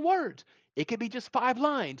 4,000 words. It could be just 5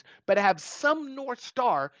 lines, but have some North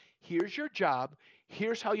Star. Here's your job.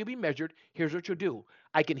 Here's how you'll be measured. Here's what you'll do.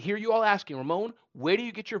 I can hear you all asking, Ramon, where do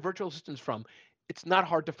you get your virtual assistants from? It's not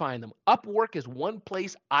hard to find them. Upwork is one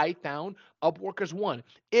place I found. Upwork is one.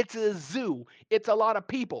 It's a zoo. It's a lot of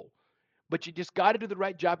people. But you just got to do the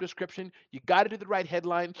right job description. You got to do the right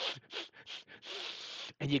headline.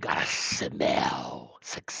 And you got to smell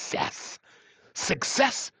success.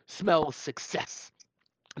 Success smells success.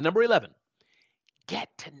 Number 11, get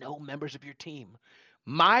to know members of your team.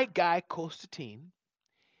 My guy, Constantine,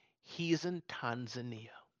 he's in Tanzania.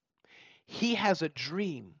 He has a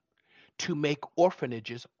dream to make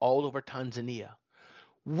orphanages all over Tanzania.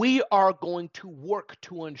 We are going to work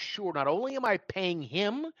to ensure not only am I paying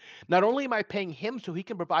him, not only am I paying him so he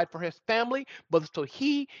can provide for his family, but so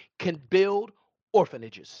he can build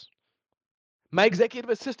orphanages. My executive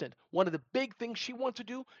assistant, one of the big things she wants to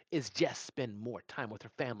do is just spend more time with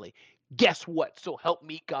her family. Guess what? So help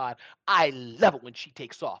me God, I love it when she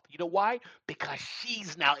takes off. You know why? Because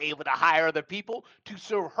she's now able to hire other people to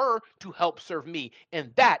serve her to help serve me.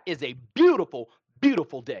 And that is a beautiful,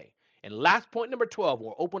 beautiful day. And last point, number 12,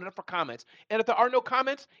 we'll open it up for comments. And if there are no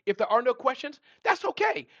comments, if there are no questions, that's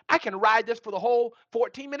okay. I can ride this for the whole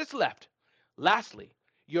 14 minutes left. Lastly,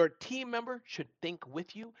 your team member should think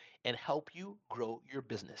with you and help you grow your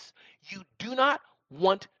business. You do not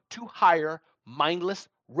want to hire mindless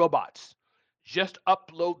robots. Just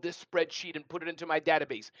upload this spreadsheet and put it into my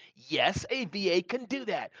database. Yes, a VA can do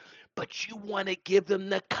that, but you want to give them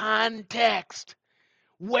the context.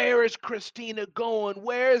 Where is Christina going?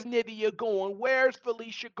 Where's Nivea going? Where's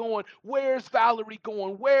Felicia going? Where's Valerie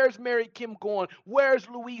going? Where's Mary Kim going? Where's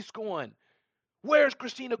Luis going? Where's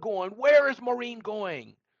Christina going? Where is Maureen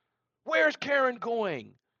going? Where's Karen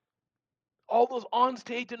going? All those on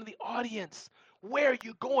stage and in the audience. Where are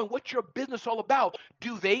you going? What's your business all about?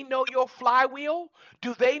 Do they know your flywheel?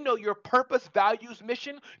 Do they know your purpose, values,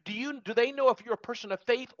 mission? Do they know if you're a person of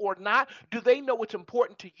faith or not? Do they know what's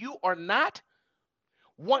important to you or not?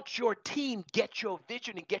 Once your team gets your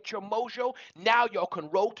vision and gets your mojo, now y'all can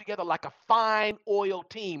roll together like a fine oil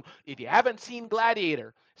team. If you haven't seen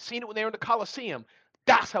Gladiator, seen it when they're in the Coliseum,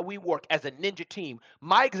 that's how we work as a ninja team.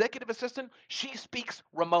 My executive assistant, she speaks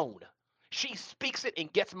Ramon. She speaks it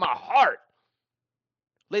and gets my heart.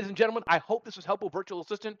 Ladies and gentlemen, I hope this was helpful, virtual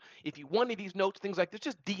assistant. If you want any of these notes, things like this,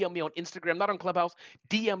 just DM me on Instagram, not on Clubhouse.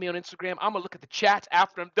 DM me on Instagram. I'm going to look at the chats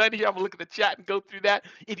after I'm done here. I'm going to look at the chat and go through that.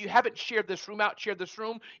 If you haven't shared this room out, share this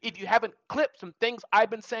room. If you haven't clipped some things I've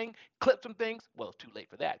been saying, clip some things. Well, it's too late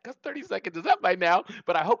for that because 30 seconds is up by now.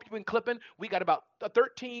 But I hope you've been clipping. We got about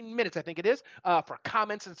 13 minutes, I think it is, for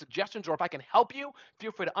comments and suggestions. Or if I can help you,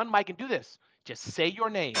 feel free to unmic and do this. Just say your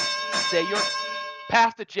name. Say your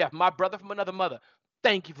Pastor Jeff, my brother from another mother.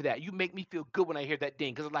 Thank you for that. You make me feel good when I hear that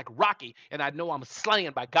ding because it's like Rocky, and I know I'm slaying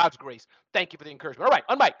by God's grace. Thank you for the encouragement. All right,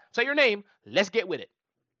 unmic. Say your name. Let's get with it.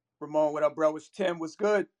 Ramon, what up, bro? It's Tim. What's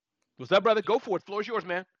good? What's up, brother? Go for it. Floor is yours,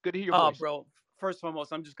 man. Good to hear your voice. Bro. First and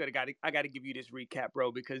foremost, I'm just I got to give you this recap,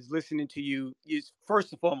 bro, because listening to you is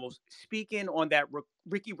first and foremost speaking on that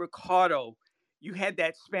Ricky Ricardo. You had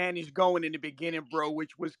that Spanish going in the beginning, bro,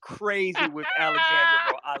 which was crazy with Alexandra,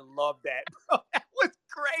 bro. I love that, bro. That was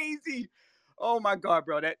crazy. Oh my God,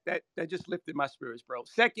 bro. That just lifted my spirits, bro.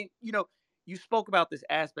 Second, you spoke about this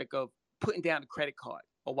aspect of putting down the credit card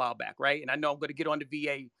a while back, right? And I know I'm going to get on the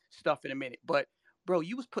VA stuff in a minute, but bro,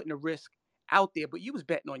 you was putting a risk out there, but you was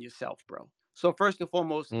betting on yourself, bro. So first and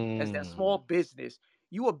foremost, as that small business,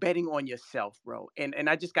 you were betting on yourself, bro. And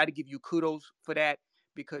I just got to give you kudos for that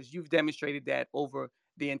because you've demonstrated that over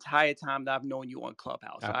the entire time that I've known you on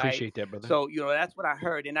Clubhouse. I appreciate that, brother. So, that's what I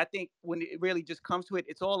heard. And I think when it really just comes to it,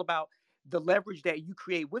 it's all about the leverage that you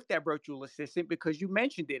create with that virtual assistant, because you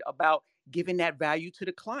mentioned it about giving that value to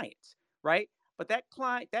the clients, right? But that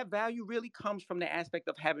value really comes from the aspect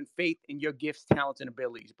of having faith in your gifts, talents, and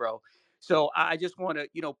abilities, bro. So I just want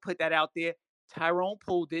to, put that out there. Tyrone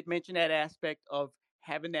Poole did mention that aspect of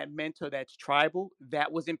having that mentor that's tribal.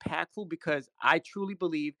 That was impactful because I truly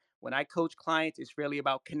believe When I coach clients, it's really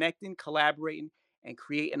about connecting, collaborating, and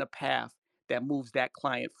creating a path that moves that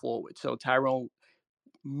client forward. So, Tyrone,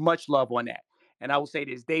 much love on that. And I will say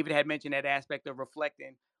this, David had mentioned that aspect of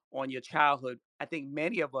reflecting on your childhood. I think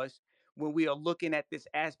many of us, when we are looking at this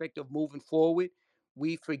aspect of moving forward,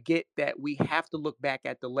 we forget that we have to look back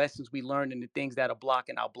at the lessons we learned and the things that are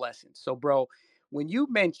blocking our blessings. So, bro, when you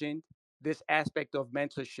mentioned this aspect of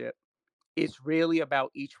mentorship, it's really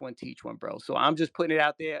about each one teach one, bro. So I'm just putting it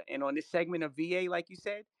out there. And on this segment of VA, like you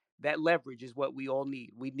said, that leverage is what we all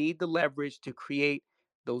need. We need the leverage to create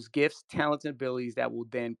those gifts, talents, and abilities that will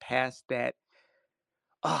then pass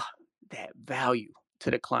uh that value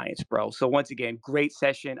to the clients, bro. So once again, great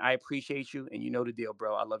session. I appreciate you. And you know the deal,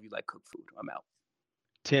 bro. I love you like cook food. I'm out.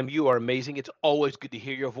 Tim, you are amazing. It's always good to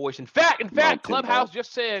hear your voice. In fact, Clubhouse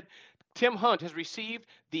just said Tim Hunt has received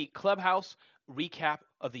the Clubhouse Recap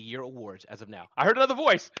of the Year awards as of now. I heard another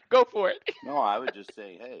voice. Go for it. No, I would just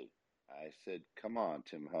say, hey, I said, come on,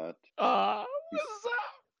 Tim Hunt. What's up?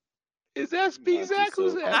 Is that Hunt Spezak? is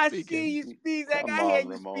Who's so. that I speaking? see you, Spezak. Come I hear on, you,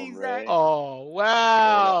 Ramon Spezak. Ray. Oh, Hola,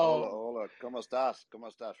 wow. hola. ¿Cómo estás? ¿Cómo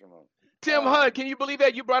estás, Ramon? Tim Hunt, can you believe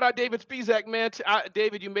that? You brought out David Spezak, man.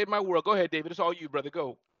 David, you made my world. Go ahead, David. It's all you, brother.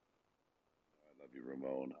 Go. I love you,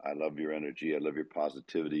 Ramon. I love your energy. I love your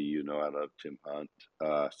positivity. You know, I love Tim Hunt.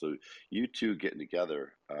 So you two getting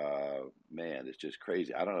together, man, it's just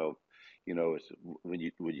crazy. I don't know, you know, it's, when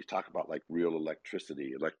you talk about like real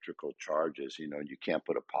electricity, electrical charges, you know, you can't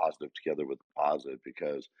put a positive together with a positive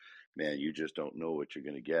because, man, you just don't know what you're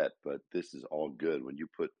going to get. But this is all good. When you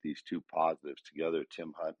put these two positives together,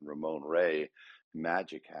 Tim Hunt and Ramon Ray,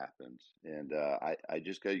 magic happens. And I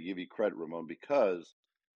just got to give you credit, Ramon, because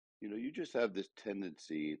you know, you just have this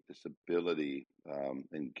tendency, this ability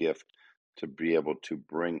and gift to be able to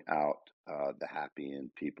bring out the happy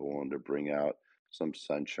in people and to bring out some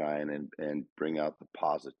sunshine and bring out the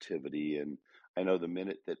positivity. And I know the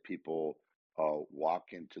minute that people walk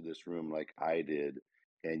into this room like I did,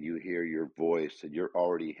 and you hear your voice and you're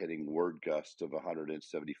already hitting word gusts of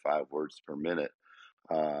 175 words per minute,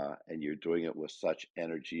 and you're doing it with such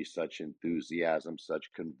energy, such enthusiasm,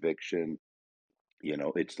 such conviction. You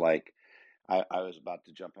know, it's like I was about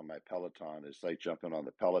to jump on my Peloton. It's like jumping on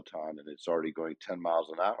the Peloton and it's already going 10 miles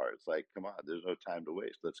an hour. It's like, come on, there's no time to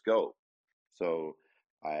waste. Let's go. So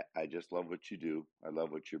I just love what you do. I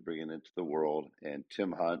love what you're bringing into the world. And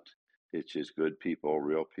Tim Hunt, it's just good people,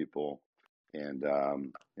 real people. And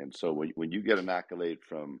so when you get an accolade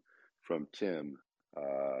from Tim,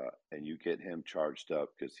 and you get him charged up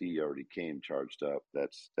because he already came charged up,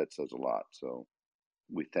 that says a lot. So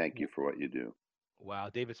we thank you for what you do.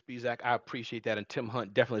 Wow, David Spezak, I appreciate that. And Tim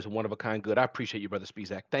Hunt definitely is a one of a kind good. I appreciate you, brother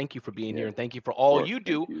Spezak. Thank you for being here Yeah, and thank you for of all course. you Thank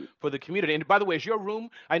do you. for the community. And by the way, it's your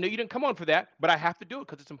room. I know you didn't come on for that, but I have to do it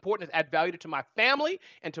because it's important to add value to my family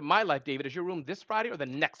and to my life. David, is your room this Friday or the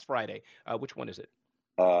next Friday? Which one is it?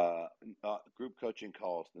 Group coaching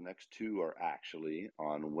calls. The next two are actually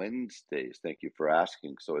on Wednesdays. Thank you for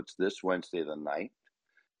asking. So it's this Wednesday, the 9th,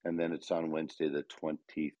 and then it's on Wednesday, the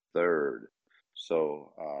 23rd.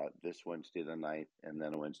 So this Wednesday, the 9th, and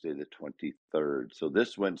then Wednesday, the 23rd. So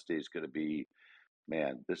this Wednesday is going to be,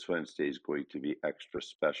 man, this Wednesday is going to be extra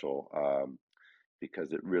special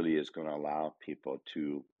because it really is going to allow people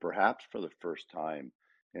to, perhaps for the first time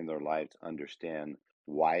in their lives, understand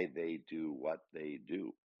why they do what they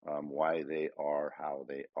do, why they are how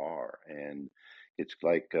they are. And it's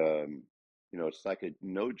like, you know, it's like a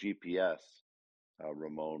no GPS,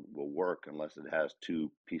 Ramon, will work unless it has two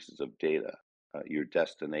pieces of data. Your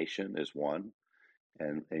destination is one,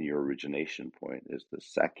 and your origination point is the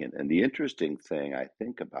second. And the interesting thing I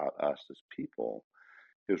think about us as people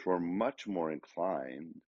is we're much more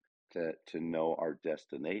inclined to know our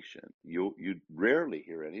destination. You rarely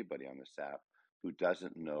hear anybody on this app who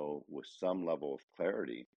doesn't know with some level of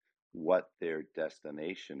clarity what their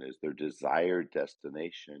destination is, their desired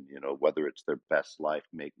destination, you know, whether it's their best life,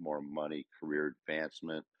 make more money, career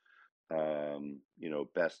advancement, you know,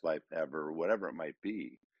 best life ever, whatever it might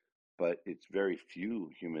be. But it's very few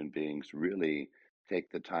human beings really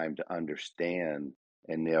take the time to understand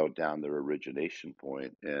and nail down their origination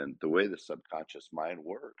point. And the way the subconscious mind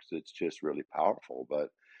works, it's just really powerful. But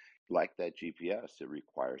like that GPS, it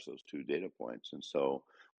requires those two data points. And so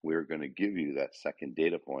we're going to give you that second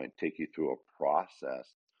data point, take you through a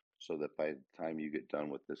process so that by the time you get done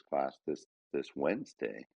with this class this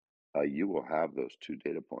Wednesday, you will have those two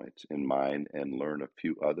data points in mind and learn a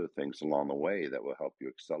few other things along the way that will help you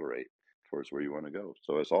accelerate towards where you want to go.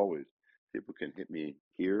 So as always, people can hit me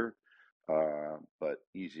here, but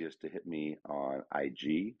easiest to hit me on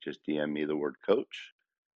IG. Just DM me the word coach.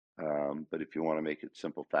 But if you want to make it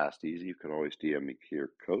simple, fast, easy, you can always DM me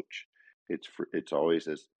here, Coach. It's free. It's always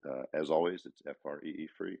as always. It's FREE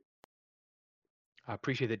free. I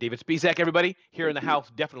appreciate that, David Spizak. Everybody here in Thank the you.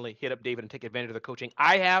 house, definitely hit up David and take advantage of the coaching.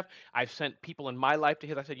 I've sent people in my life to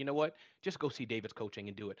his. I said, you know what? Just go see David's coaching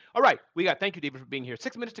and do it. All right, thank you, David, for being here.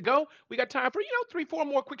 6 minutes to go. We got time for 3, 4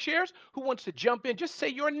 more quick shares. Who wants to jump in? Just say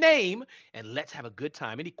your name and let's have a good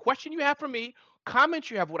time. Any question you have for me,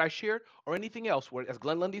 comments you have what I shared, or anything else? Where, as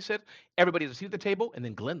Glenn Lundy said, everybody's a seat at the table, and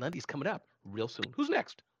then Glenn Lundy's coming up real soon. Who's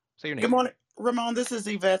next? Say your name. Good morning, Ramon. This is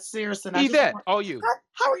Yvette Searson. Yvette, all you.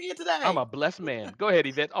 How are you today? I'm a blessed man. Go ahead,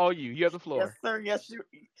 Yvette. All you. You have the floor. Yes, sir.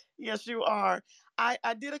 Yes, you are. I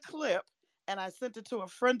did a clip and I sent it to a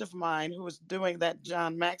friend of mine who was doing that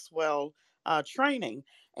John Maxwell training,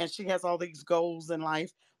 and she has all these goals in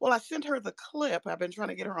life. Well, I sent her the clip. I've been trying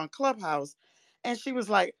to get her on Clubhouse, and she was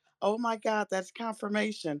like, "Oh my God, that's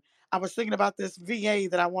confirmation. I was thinking about this VA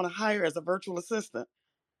that I want to hire as a virtual assistant."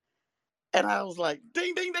 And I was like,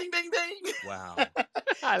 ding, ding, ding, ding, ding. Wow.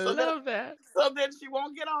 I love that. So then she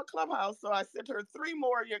won't get on Clubhouse. So I sent her 3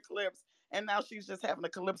 more of your clips. And now she's just having a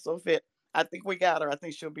calypso fit. I think we got her. I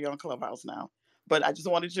think she'll be on Clubhouse now. But I just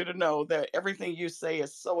wanted you to know that everything you say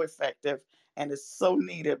is so effective and is so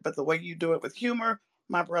needed. But the way you do it with humor,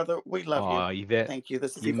 my brother, we love you. Yvette, thank you.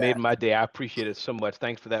 This is you Yvette. made my day. I appreciate it so much.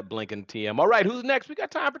 Thanks for that blinking TM. All right, who's next? We got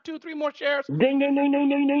time for 2, 3 more shares. Ding, ding, ding, ding,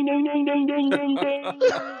 ding, ding, ding, ding, ding, ding, ding, ding.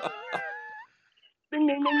 Ding,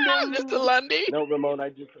 ding, ding, ding. Mr. Lundy. No, Ramon, I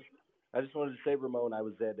just wanted to say, Ramon, I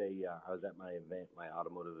was at my event, my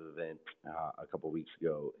automotive event, a couple of weeks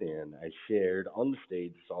ago, and I shared on the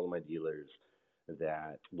stage with all of my dealers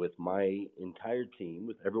that with my entire team,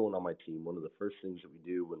 with everyone on my team, one of the first things that we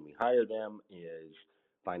do when we hire them is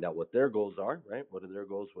find out what their goals are, right? What are their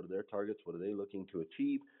goals? What are their targets? What are they looking to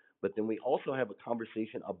achieve? But then we also have a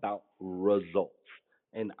conversation about results.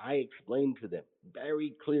 And I explained to them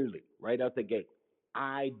very clearly right out the gate,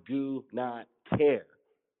 I do not care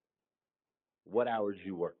what hours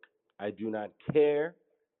you work. I do not care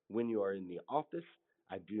when you are in the office.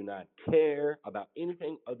 I do not care about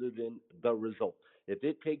anything other than the result. If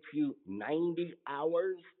it takes you 90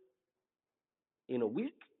 hours in a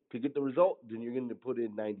week to get the result, then you're going to put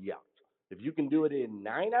in 90 hours. If you can do it in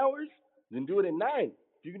 9 hours, then do it in 9.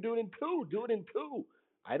 If you can do it in 2, do it in 2.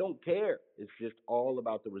 I don't care. It's just all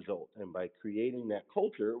about the result. And by creating that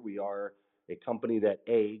culture, we are a company that,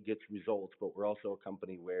 A, gets results, but we're also a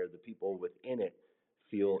company where the people within it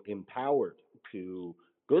feel empowered to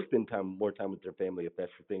go spend more time with their family if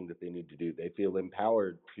that's the thing that they need to do. They feel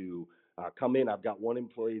empowered to come in. I've got one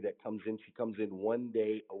employee that comes in. She comes in 1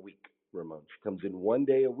 day a week, Ramon. She comes in 1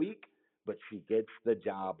 day a week, but she gets the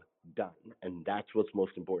job done. And that's what's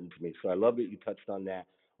most important to me. So I love that you touched on that,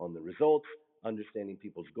 on the results, understanding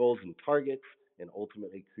people's goals and targets, and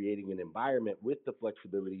ultimately creating an environment with the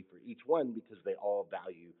flexibility for each one because they all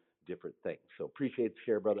value different things. So appreciate the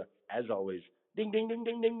share, brother. As always, ding, ding, ding,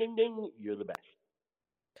 ding, ding, ding, ding. You're the best.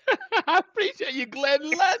 I appreciate you, Glenn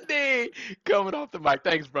Lundy, coming off the mic.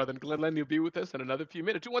 Thanks, brother. And Glenn Lundy will be with us in another few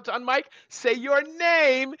minutes. Who wants to unmic? Say your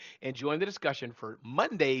name and join the discussion for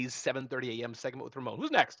Monday's 7:30 a.m. segment with Ramon. Who's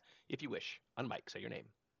next? If you wish, unmic. Say your name.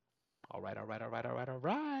 All right.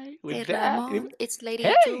 With Hey, that, Ramon, it's Lady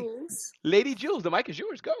hey, Jules. Lady Jules, the mic is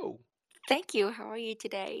yours. Go. Thank you. How are you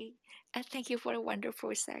today? And thank you for a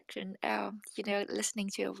wonderful section. Listening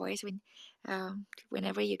to your voice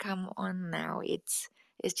whenever you come on now, it's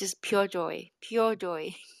just pure joy, pure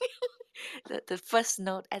joy. the first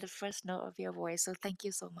note of your voice. So thank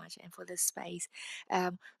you so much, and for this space.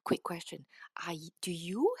 Quick question: do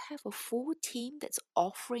you have a full team that's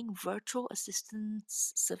offering virtual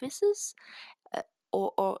assistance services,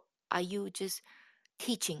 or are you just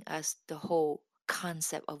teaching us the whole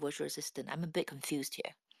concept of virtual assistant? I'm a bit confused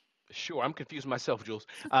here. Sure, I'm confused myself, Jules.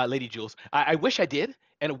 Lady Jules. I wish I did.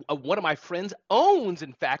 And one of my friends owns,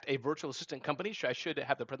 in fact, a virtual assistant company. So I should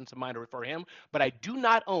have the presence of mind to refer him. But I do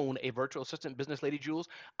not own a virtual assistant business, Lady Jules.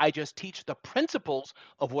 I just teach the principles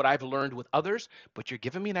of what I've learned with others. But you're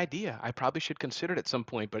giving me an idea. I probably should consider it at some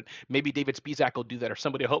point. But maybe David Spizak will do that, or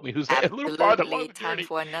somebody will help me who's a little farther along the Time journey.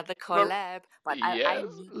 for another collab. But Yes,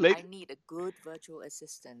 I need a good virtual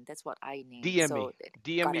assistant. That's what I need.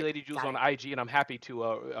 DM me, Lady Jules, on it. IG, and I'm happy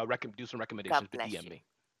to do some recommendations. But DM me.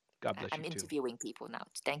 God bless I'm you too. interviewing people now.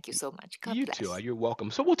 Thank you so much. God You bless. too. You're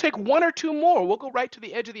welcome. So we'll take 1 or 2 more. We'll go right to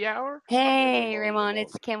the edge of the hour. Hey, Ramon,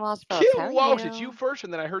 it's Kim Walsh Phillips. How Kim are Walsh, you? it's you first,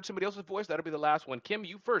 and then I heard somebody else's voice. That'll be the last one. Kim,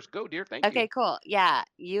 you first. Go, dear. Thank you. Okay, cool. Yeah,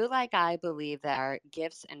 you like I believe that our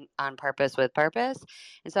gifts and on purpose with purpose.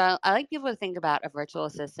 And so I like people to think about a virtual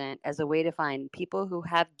assistant as a way to find people who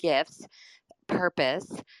have gifts,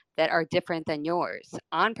 purpose that are different than yours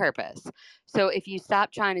on purpose. So if you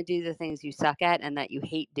stop trying to do the things you suck at and that you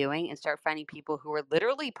hate doing and start finding people who are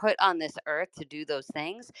literally put on this earth to do those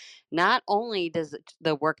things, not only does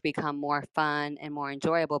the work become more fun and more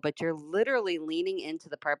enjoyable, but you're literally leaning into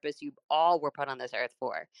the purpose you all were put on this earth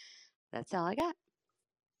for. That's all I got.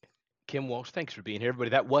 Kim Walsh, thanks for being here, everybody.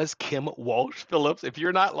 That was Kim Walsh Phillips. If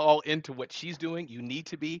you're not all into what she's doing, you need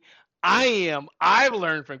to be. I am. I've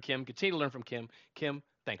learned from Kim. Continue to learn from Kim. Kim,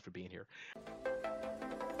 thanks for being here.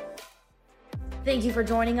 Thank you for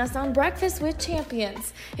joining us on Breakfast with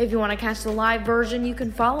Champions. If you want to catch the live version, you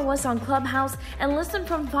can follow us on Clubhouse and listen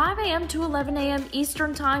from 5 a.m. to 11 a.m.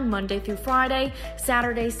 Eastern Time, Monday through Friday,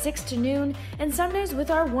 Saturdays 6 to noon, and Sundays with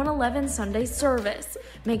our 111 Sunday service.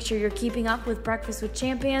 Make sure you're keeping up with Breakfast with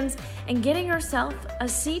Champions and getting yourself a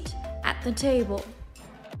seat at the table.